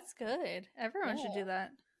 That's good. Everyone should do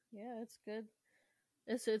that. Yeah, it's good.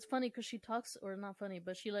 It's funny because she talks, or not funny,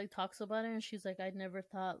 but she, like, talks about it, and she's like, I never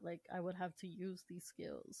thought, like, I would have to use these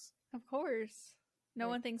skills. Of course. No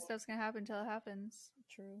Like, one thinks stuff's gonna happen until it happens.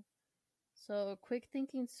 True. So,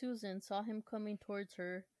 quick-thinking Susan saw him coming towards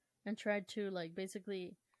her and tried to, like,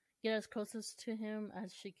 basically get as closest to him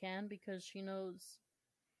as she can because she knows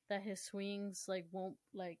that his swings, like, won't,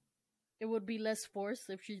 like, it would be less force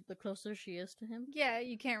if the closer she is to him. Yeah,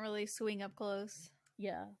 you can't really swing up close.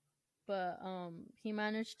 Yeah. But, he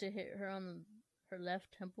managed to hit her on her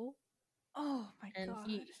left temple. Oh my god.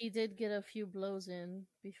 And he did get a few blows in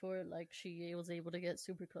before, like, she was able to get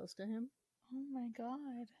super close to him. Oh my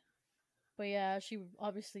god. But yeah, she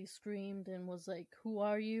obviously screamed and was like, who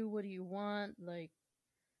are you? What do you want? Like,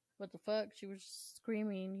 what the fuck? She was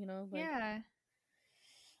screaming, you know? Like, yeah.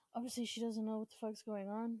 Obviously she doesn't know what the fuck's going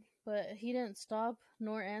on. But he didn't stop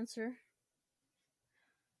nor answer.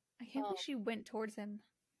 I can't believe she went towards him.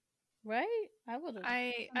 Right? I would have.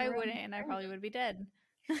 I wouldn't, and I probably would be dead.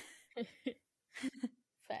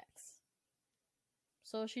 Facts.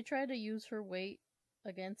 So she tried to use her weight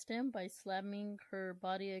against him by slamming her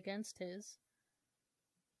body against his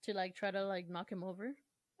to, like, try to, like, knock him over.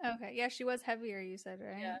 Okay, yeah, she was heavier, you said,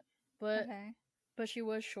 right? Yeah, but okay. But she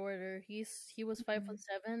was shorter. He was 5'7"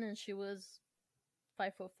 and she was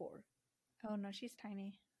 5'4". Oh no, she's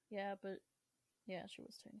tiny. Yeah, but yeah, she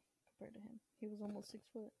was tiny compared to him. He was almost 6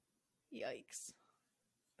 foot. Yikes.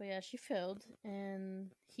 But yeah, she failed,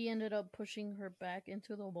 and he ended up pushing her back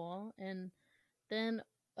into the wall, and then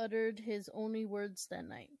uttered his only words that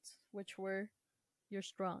night, which were, "You're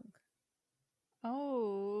strong."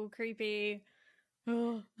 Oh, creepy.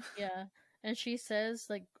 Yeah, and she says,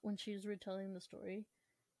 like, when she's retelling the story,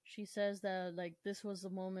 she says that, like, this was the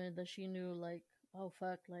moment that she knew, like, oh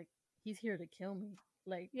fuck, like, he's here to kill me.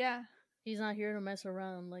 Like, yeah, he's not here to mess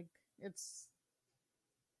around. Like,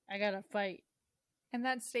 I gotta fight. And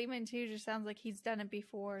that statement too just sounds like he's done it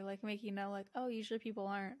before, like making you know, like, oh, usually people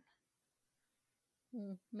aren't.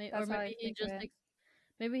 Or maybe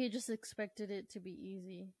he just expected it to be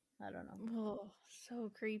easy. I don't know. Oh, so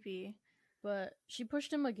creepy. But she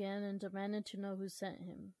pushed him again and demanded to know who sent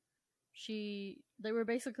him. They were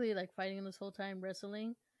basically, like, fighting this whole time,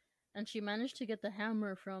 wrestling, and she managed to get the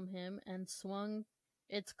hammer from him and swung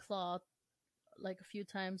its claw, like, a few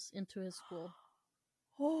times into his skull.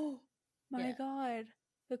 Oh my god.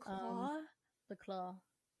 The claw? The claw.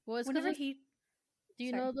 Well, it's whenever Do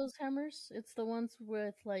you know those hammers? It's the ones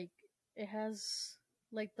with, like, it has,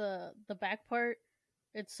 like, the back part.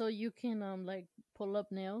 It's so you can, like, pull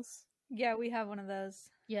up nails. Yeah, we have one of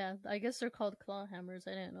those. Yeah, I guess they're called claw hammers.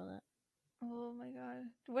 I didn't know that. Oh my god.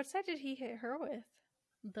 What side did he hit her with?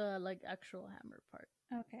 The, like, actual hammer part.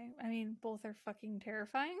 Okay. I mean, both are fucking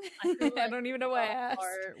terrifying. I feel like I don't even know why I asked.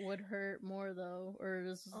 Part would hurt more, though. Or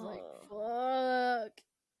just like, fuck.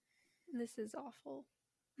 This is awful.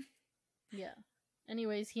 Yeah.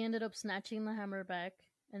 Anyways, he ended up snatching the hammer back.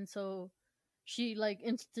 And so she, like,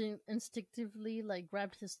 instinctively, like,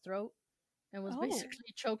 grabbed his throat. And was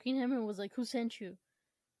basically choking him and was like, who sent you?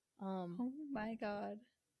 Oh my god.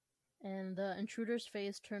 And the intruder's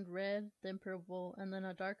face turned red, then purple, and then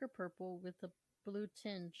a darker purple with a blue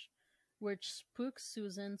tinge, which spooked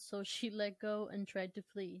Susan, so she let go and tried to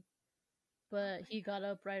flee. But he got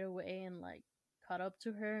up right away and, like, caught up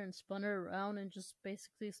to her and spun her around and just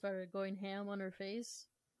basically started going ham on her face.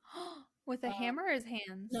 With a hammer or his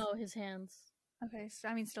hands? No, his hands. Okay, so,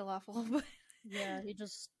 I mean, still awful, but... Yeah, he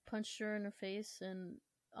just punched her in the face and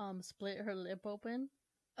split her lip open.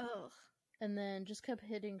 Ugh. And then just kept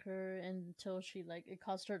hitting her until she, like, it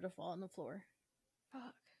caused her to fall on the floor.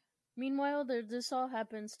 Fuck. Meanwhile, this all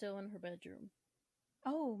happened still in her bedroom.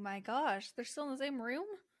 Oh my gosh, they're still in the same room?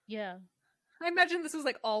 Yeah. I imagine this was,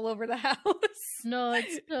 like, all over the house. No,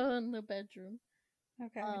 it's still in the bedroom.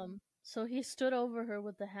 Okay. So he stood over her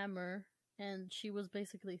with the hammer, and she was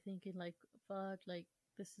basically thinking, like, fuck, like,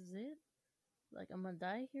 this is it? Like, I'm gonna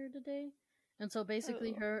die here today? And so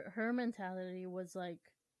basically her mentality was, like,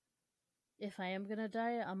 if I am gonna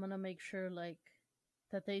die, I'm gonna make sure, like,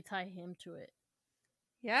 that they tie him to it.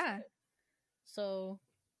 Yeah. So,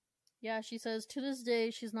 yeah, she says to this day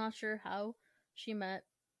she's not sure how,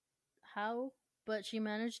 but she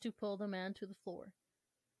managed to pull the man to the floor.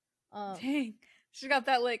 Dang. She's got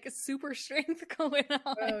that like super strength going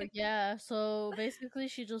on. Bro, yeah. So basically,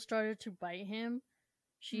 she just started to bite him.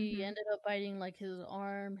 She ended up biting like his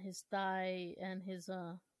arm, his thigh, and his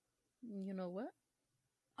you know what?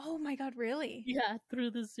 Oh my god, really? Yeah,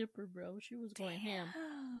 through the zipper, bro. She was going ham.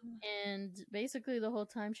 Damn. And basically the whole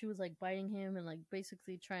time she was like biting him and like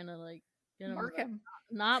basically trying to like get him, Mark like, him.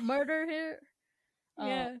 not murder him.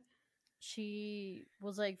 Yeah. She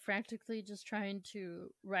was like frantically just trying to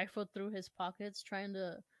rifle through his pockets, trying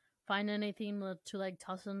to find anything to like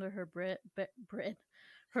toss under her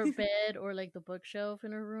her bed or like the bookshelf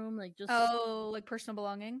in her room, like just like personal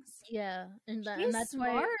belongings. yeah, and She's that's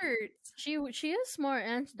smart. why she is smart,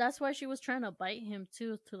 and that's why she was trying to bite him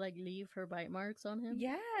too, to like leave her bite marks on him.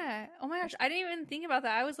 Yeah. Oh my gosh, I didn't even think about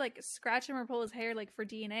that. I was like scratch him or pull his hair like for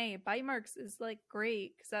DNA. Bite marks is like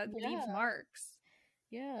great because that leaves marks.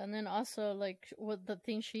 Yeah, and then also like what the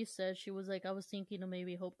thing she said, she was like, I was thinking to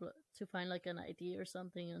maybe hope to find like an ID or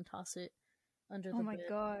something and toss it under the bed. Oh my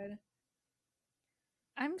god.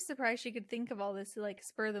 I'm surprised she could think of all this to like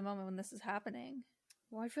spur the moment when this is happening.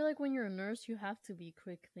 Well, I feel like when you're a nurse, you have to be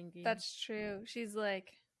quick thinking. That's true. She's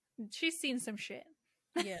seen some shit.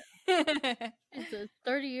 Yeah.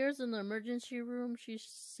 30 years in the emergency room, she's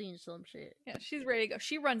seen some shit. Yeah, she's ready to go.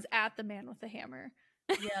 She runs at the man with the hammer.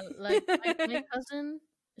 Yeah, like my cousin,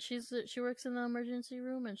 she works in the emergency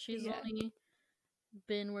room, and she's only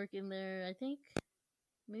been working there, I think,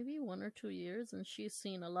 maybe 1 or 2 years, and she's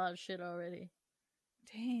seen a lot of shit already.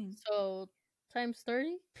 Dang. So times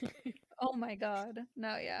 30. Oh my god.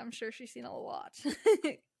 No, yeah, I'm sure she's seen a lot.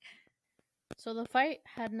 So the fight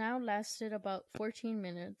had now lasted about 14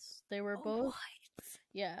 minutes. They were both. What?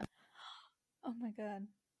 Yeah. Oh my god.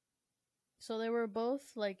 So they were both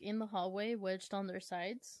like in the hallway, wedged on their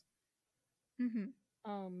sides.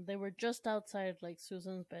 They were just outside like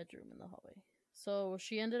Susan's bedroom in the hallway. So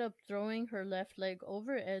she ended up throwing her left leg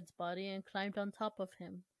over Ed's body and climbed on top of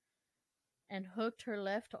him, and hooked her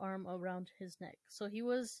left arm around his neck. So he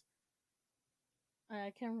was.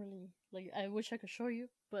 I can't really like. I wish I could show you,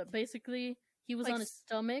 but basically he was like, on his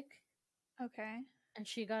stomach. Okay. And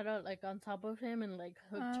she got out like on top of him and like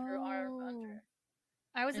hooked her arm under.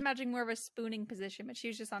 I was imagining more of a spooning position, but she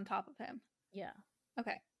was just on top of him. Yeah.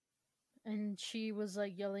 Okay. And she was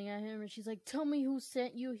like yelling at him, and she's like, "Tell me who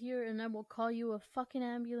sent you here, and I will call you a fucking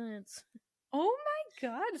ambulance." Oh my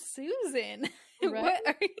god, Susan! Right? What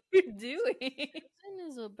are you doing? Susan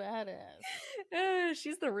is a badass.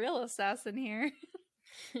 She's the real assassin here.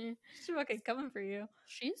 She's fucking coming for you.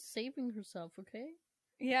 She's saving herself, okay?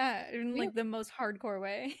 Yeah, in like the most hardcore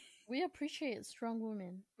way. We appreciate strong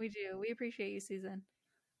women. We do. We appreciate you, Susan.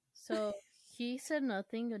 So he said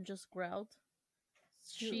nothing and just growled.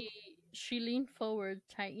 She leaned forward,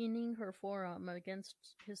 tightening her forearm against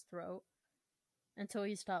his throat until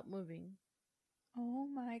he stopped moving. Oh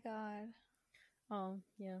my god. Oh,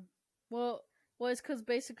 yeah. Well, it's because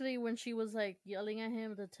basically when she was like yelling at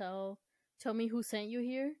him to tell me who sent you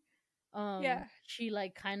here, she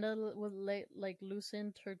like kind of was like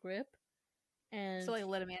loosened her grip, and so like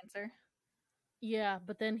let him answer. Yeah,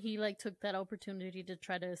 but then he like took that opportunity to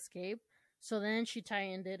try to escape. So then she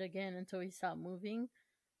tightened it again until he stopped moving,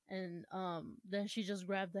 and then she just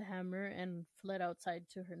grabbed the hammer and fled outside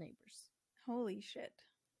to her neighbors. Holy shit.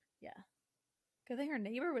 Yeah. Good thing her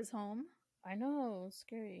neighbor was home. I know,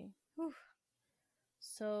 scary. Oof.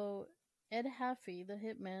 So Ed Haffey, the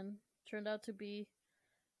hitman, turned out to be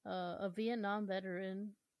a Vietnam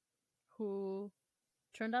veteran who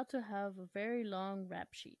turned out to have a very long rap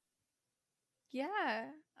sheet. Yeah,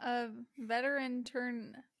 a veteran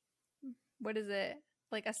turn. What is it?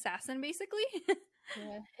 Like assassin, basically?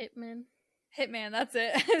 Yeah, hitman. Hitman, that's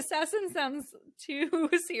it. Assassin sounds too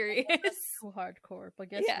serious. Too hardcore, but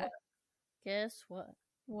guess what? Guess what?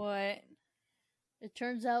 What? It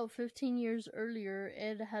turns out 15 years earlier,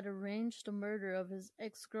 Ed had arranged the murder of his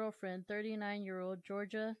ex-girlfriend, 39-year-old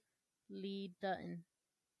Georgia Lee Dutton.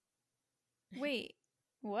 Wait,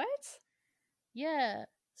 what? Yeah,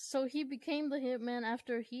 so he became the hitman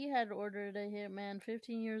after he had ordered a hitman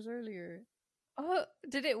 15 years earlier. Oh,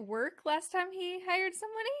 did it work last time he hired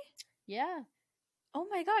somebody? Yeah. Oh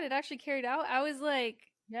my god, it actually carried out? I was like...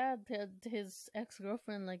 Yeah, his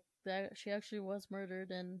ex-girlfriend, like, that she actually was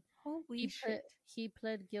murdered, and holy shit. He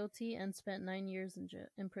pled guilty and spent 9 years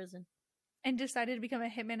in prison. And decided to become a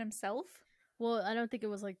hitman himself? Well, I don't think it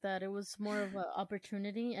was like that. It was more of an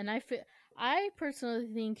opportunity, and I personally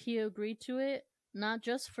think he agreed to it, not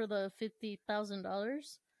just for the $50,000.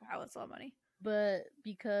 Wow, that's a lot of money. But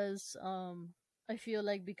because I feel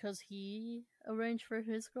like because he arranged for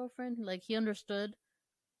his girlfriend, like he understood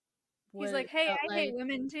what He's like, it hey, felt I like. hate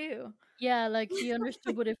women too. Yeah, like he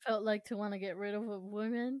understood what it felt like to want to get rid of a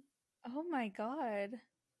woman. Oh my god.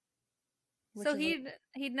 Which So is like,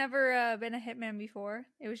 he'd never been a hitman before.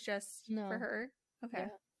 It was just for no. her. Okay.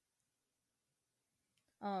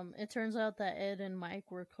 Yeah. It turns out that Ed and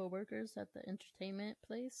Mike were coworkers at the entertainment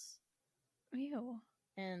place. Ew.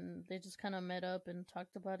 And they just kind of met up and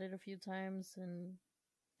talked about it a few times, and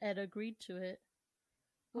Ed agreed to it.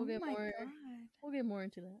 We'll get my more. god. We'll get more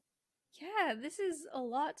into that. Yeah, this is a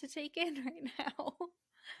lot to take in right now.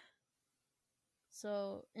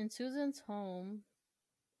 So in Susan's home,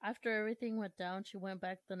 after everything went down, she went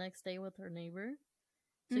back the next day with her neighbor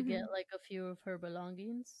to get like a few of her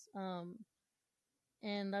belongings.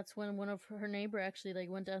 And that's when one of her neighbor actually like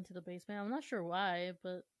went down to the basement. I'm not sure why,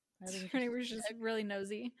 but I think her neighbor's just really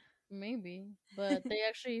nosy. Maybe, but they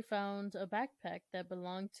actually found a backpack that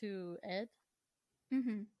belonged to Ed,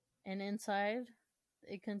 and inside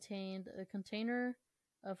it contained a container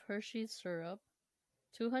of Hershey's syrup,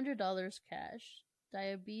 $200 cash,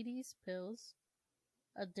 diabetes pills,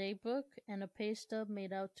 a daybook, and a pay stub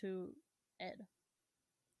made out to Ed.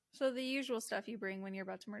 So the usual stuff you bring when you're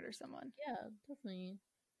about to murder someone. Yeah, definitely.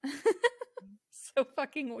 So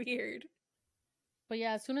fucking weird. But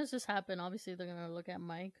yeah, as soon as this happened, obviously they're gonna look at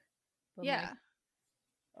Mike. But yeah.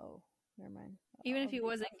 Mike... Oh, never mind. Even if he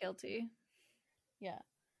wasn't guilty. Yeah.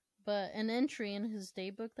 But an entry in his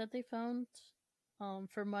daybook that they found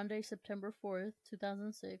for Monday, September 4th,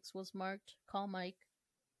 2006 was marked Call Mike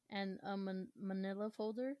and a manila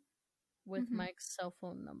folder with Mike's cell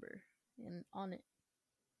phone number on it.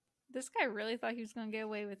 This guy really thought he was going to get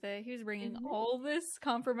away with it. He was bringing all this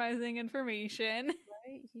compromising information.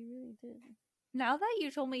 Right? He really did. Now that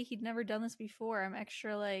you told me he'd never done this before, I'm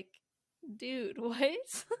extra like, dude, what?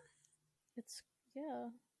 It's, yeah.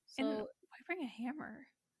 So, and why bring a hammer?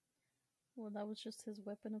 Well, that was just his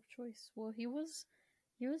weapon of choice. Well, he was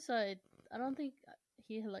I don't think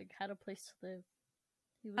he had a place to live.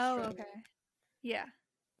 He was struggling. Okay. Yeah.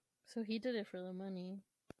 So he did it for the money.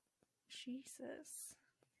 Jesus.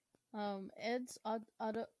 Ed's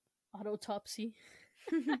autopsy.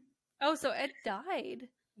 Oh, so Ed died.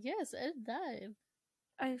 Yes, Ed died.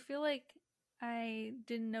 I feel like I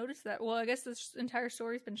didn't notice that. Well, I guess this entire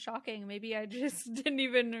story's been shocking. Maybe I just didn't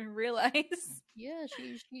even realize. Yeah,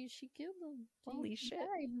 she killed him. Holy shit.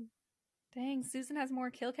 Died. Dang, Susan has more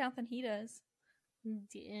kill count than he does.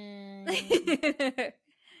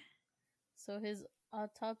 So his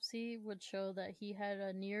autopsy would show that he had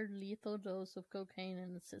a near lethal dose of cocaine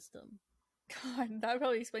in the system. God, that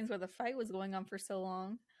probably explains why the fight was going on for so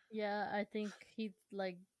long. Yeah, I think he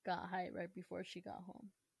got high right before she got home.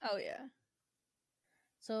 Oh yeah.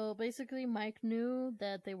 So basically Mike knew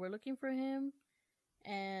that they were looking for him,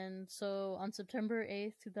 and so on September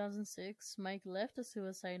 8th, 2006, Mike left a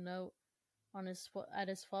suicide note on at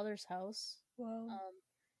his father's house. Whoa.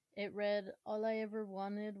 It read, "All I ever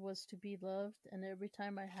wanted was to be loved, and every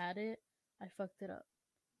time I had it, I fucked it up."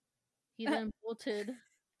 He then bolted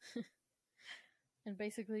and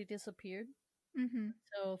basically disappeared.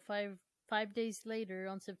 So five days later,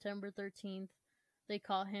 on September 13th, they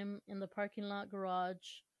caught him in the parking lot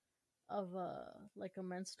garage of a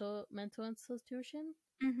mental institution,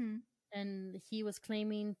 and he was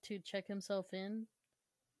claiming to check himself in,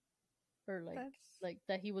 or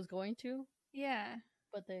that he was going to. Yeah.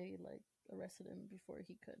 But they arrested him before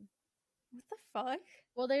he could. What the fuck?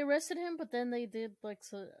 Well, they arrested him, but then they did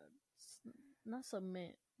not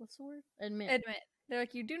submit. What's the word? Admit. They're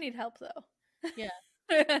like, you do need help though. Yeah.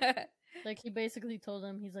 He basically told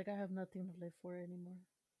them, he's like, I have nothing to live for anymore.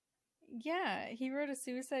 Yeah, he wrote a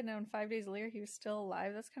suicide note, and 5 days later he was still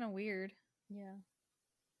alive. That's kind of weird. Yeah.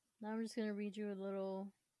 Now I'm just gonna read you a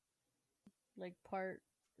little part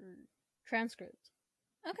or transcript.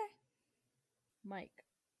 Okay. Mike,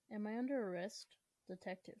 am I under arrest?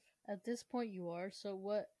 Detective, at this point you are, so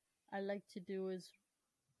what I like to do is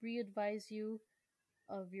re-advise you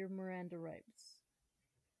of your Miranda rights.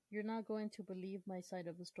 You're not going to believe my side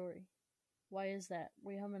of the story. Why is that?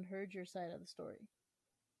 We haven't heard your side of the story.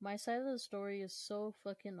 My side of the story is so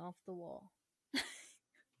fucking off the wall.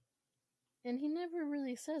 And he never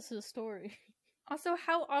really says his story. Also,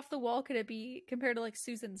 how off the wall could it be compared to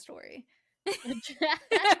Susan's story?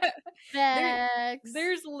 Facts.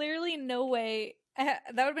 There's literally no way. That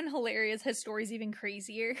would have been hilarious. His story's even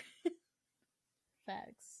crazier.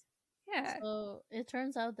 Facts. Yeah. So it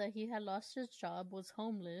turns out that he had lost his job, was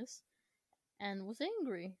homeless, and was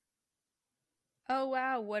angry. Oh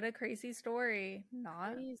wow, what a crazy story.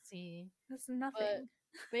 Not crazy. That's nothing. But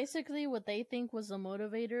basically what they think was the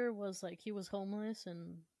motivator was he was homeless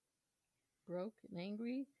and broke and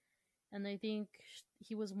angry, And they think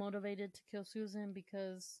he was motivated to kill Susan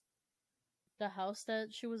because the house that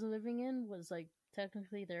she was living in was like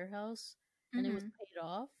technically their house, and it was paid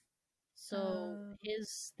off. So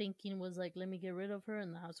his thinking was like, let me get rid of her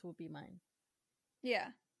and the house will be mine. Yeah.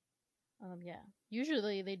 Yeah.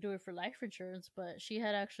 Usually they do it for life insurance, but she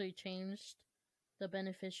had actually changed the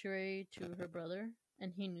beneficiary to her brother,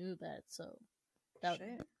 and he knew that, so that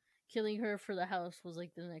killing her for the house was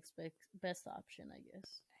like the next best option, I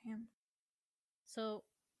guess. Damn. So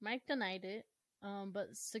Mike denied it, but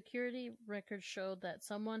security records showed that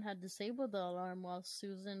someone had disabled the alarm while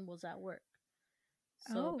Susan was at work.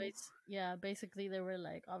 So basically they were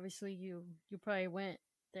like, obviously you probably went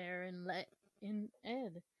there and let in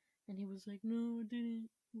Ed, and he was like, no, I didn't.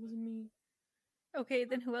 It wasn't me. Okay,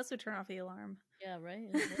 then who else would turn off the alarm? Yeah, right.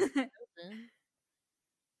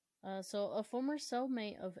 So a former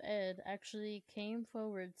cellmate of Ed actually came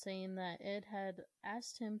forward saying that Ed had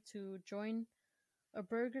asked him to join a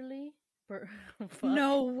burglary.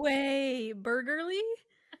 No way, burglary?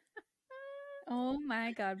 Oh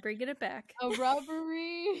my god, bringing it back. A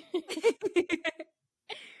robbery.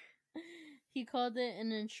 He called it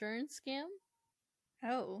an insurance scam.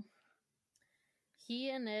 Oh. He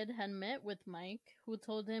and Ed had met with Mike, who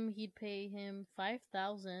told him he'd pay him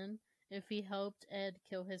 $5,000 if he helped Ed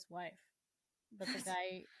kill his wife. But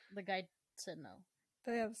the guy said no.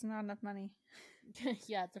 But yeah, that's not enough money.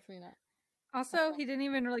 Yeah, definitely not. Also, he didn't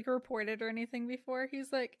even like report it or anything before.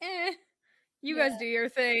 He's like, you guys do your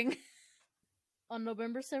thing. On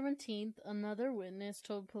November 17th, another witness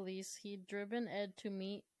told police he'd driven Ed to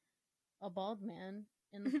meet a bald man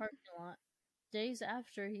in the parking lot days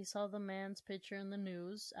after he saw the man's picture in the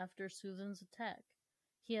news after Susan's attack.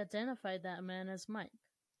 He identified that man as Mike.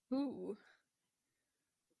 Ooh.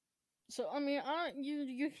 So, I mean,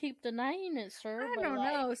 you keep denying it, sir. I don't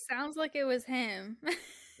know. Sounds like it was him.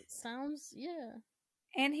 Sounds, yeah.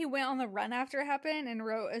 And he went on the run after it happened and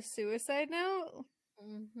wrote a suicide note.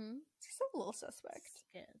 Mm-hmm. He's a little suspect.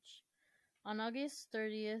 Sketch. On August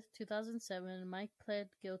 30th, 2007, Mike pled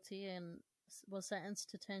guilty and was sentenced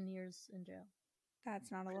to 10 years in jail.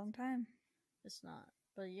 That's not a long time. It's not.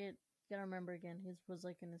 But you gotta remember again, he was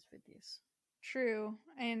like in his 50s. True.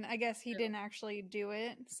 And I guess he didn't actually do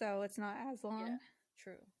it, so it's not as long. Yeah,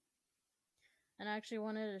 true. And I actually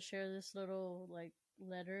wanted to share this little, like,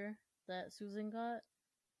 letter that Susan got.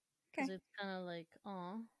 Because it's kind of like,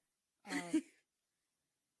 aw.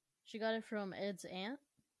 She got it from Ed's aunt.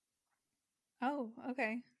 Oh,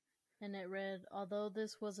 okay. And it read, although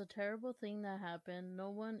this was a terrible thing that happened, no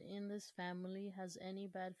one in this family has any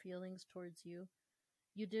bad feelings towards you.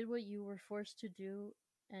 You did what you were forced to do,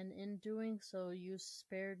 and in doing so, you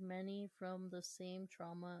spared many from the same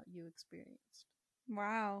trauma you experienced.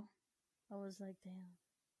 Wow. I was like,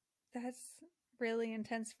 damn. That's really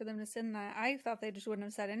intense for them to send that. I thought they just wouldn't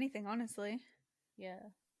have said anything, honestly. Yeah.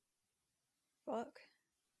 Fuck.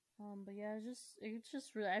 But yeah, it's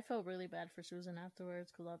just really, I felt really bad for Susan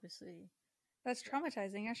afterwards, because obviously... That's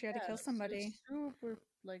traumatizing. Yeah, she had to kill somebody. It's super,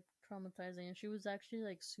 like, traumatizing, and she was actually,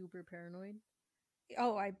 like, super paranoid.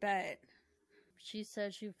 Oh, I bet. She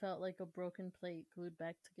said she felt like a broken plate glued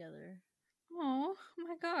back together. Oh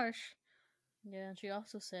my gosh. Yeah, and she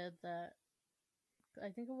also said that, I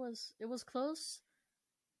think it was close.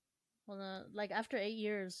 Well, like, after 8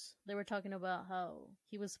 years, they were talking about how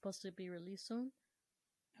he was supposed to be released soon.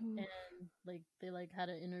 Ooh. And like they like had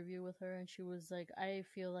an interview with her, and she was like, I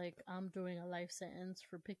feel like I'm doing a life sentence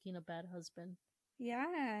for picking a bad husband.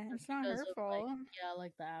 Yeah, it's not her fault.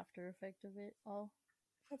 Like the after effect of it all.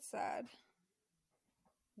 That's sad.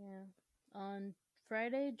 Yeah. On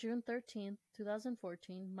Friday, June 13th,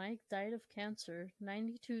 2014, Mike died of cancer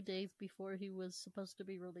 92 days before he was supposed to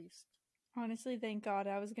be released. Honestly, thank God.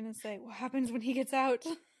 I was gonna say, what happens when he gets out?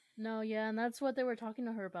 No, yeah, and that's what they were talking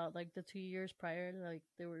to her about, like, the 2 years prior. Like,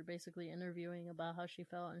 they were basically interviewing about how she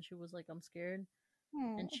felt, and she was like, I'm scared.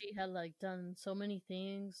 Aww. And she had, like, done so many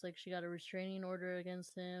things. Like, she got a restraining order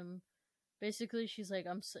against him. Basically, she's like,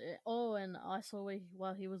 oh, and also,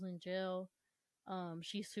 while he was in jail,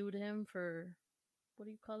 she sued him for, what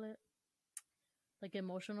do you call it? Like,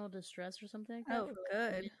 emotional distress or something like that. Oh,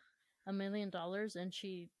 good. $1 million, and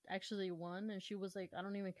she actually won, and she was like, I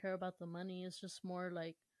don't even care about the money. It's just more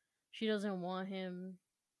like, she doesn't want him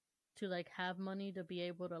to, like, have money to be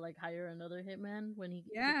able to, like, hire another hitman when he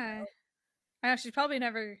gets out. I know she's probably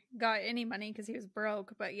never got any money because he was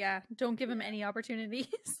broke, but yeah, don't give him any opportunities.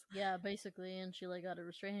 Yeah, basically, and she, like, got a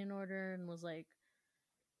restraining order and was like,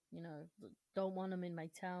 you know, don't want him in my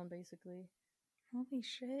town, basically. Holy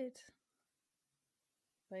shit.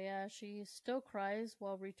 But yeah, she still cries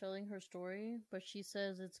while retelling her story, but she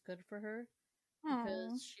says it's good for her Aw.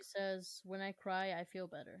 because she says, when I cry, I feel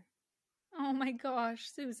better. Oh my gosh,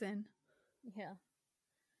 Susan. Yeah.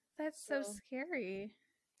 That's so scary.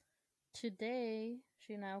 Today,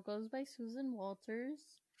 she now goes by Susan Walters,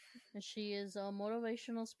 and she is a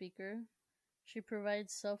motivational speaker. She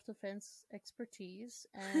provides self-defense expertise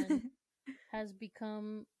and has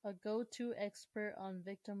become a go-to expert on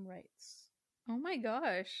victim rights. Oh my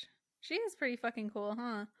gosh. She is pretty fucking cool,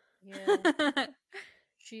 huh? Yeah.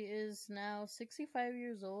 She is now 65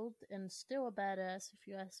 years old and still a badass, if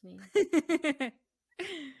you ask me.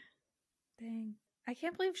 Dang. I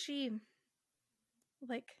can't believe she,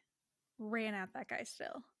 like, ran at that guy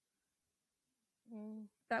still.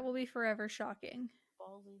 That will be forever shocking.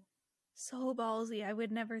 Ballsy. So ballsy. I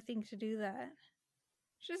would never think to do that.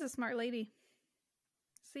 She's a smart lady.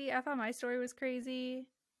 See, I thought my story was crazy,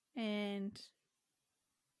 and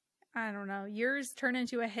I don't know. Yours turned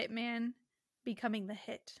into a hitman becoming the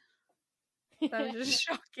hit. That was just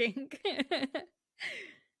shocking.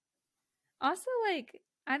 Also, like,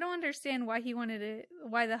 I don't understand why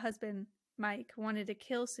why the husband, Mike, wanted to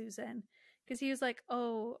kill Susan. Because he was like,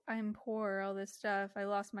 oh, I'm poor, all this stuff. I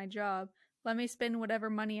lost my job. Let me spend whatever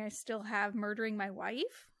money I still have murdering my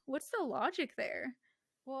wife? What's the logic there?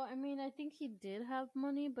 Well, I mean, I think he did have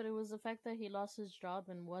money, but it was the fact that he lost his job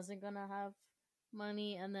and wasn't gonna have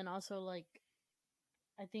money. And then also, like,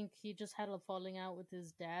 I think he just had a falling out with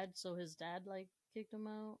his dad, so his dad, like, kicked him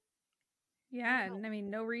out. Yeah, and I mean,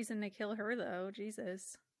 no reason to kill her, though.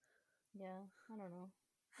 Jesus. Yeah, I don't know.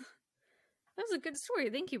 That was a good story.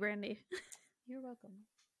 Thank you, Brandy. You're welcome.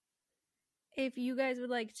 If you guys would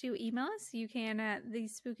like to email us, you can at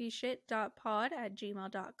thespookyshit.pod at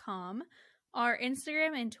gmail.com. Our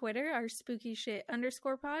Instagram and Twitter are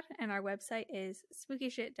spookyshit_pod, and our website is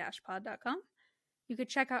spookyshit-pod.com. You could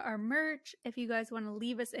check out our merch. If you guys want to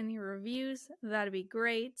leave us any reviews, that'd be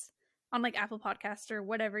great. On like Apple Podcast or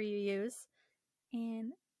whatever you use.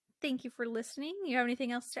 And thank you for listening. You have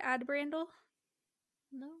anything else to add, Brandel?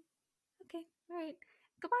 No. Okay. All right.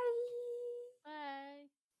 Goodbye.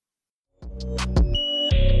 Bye.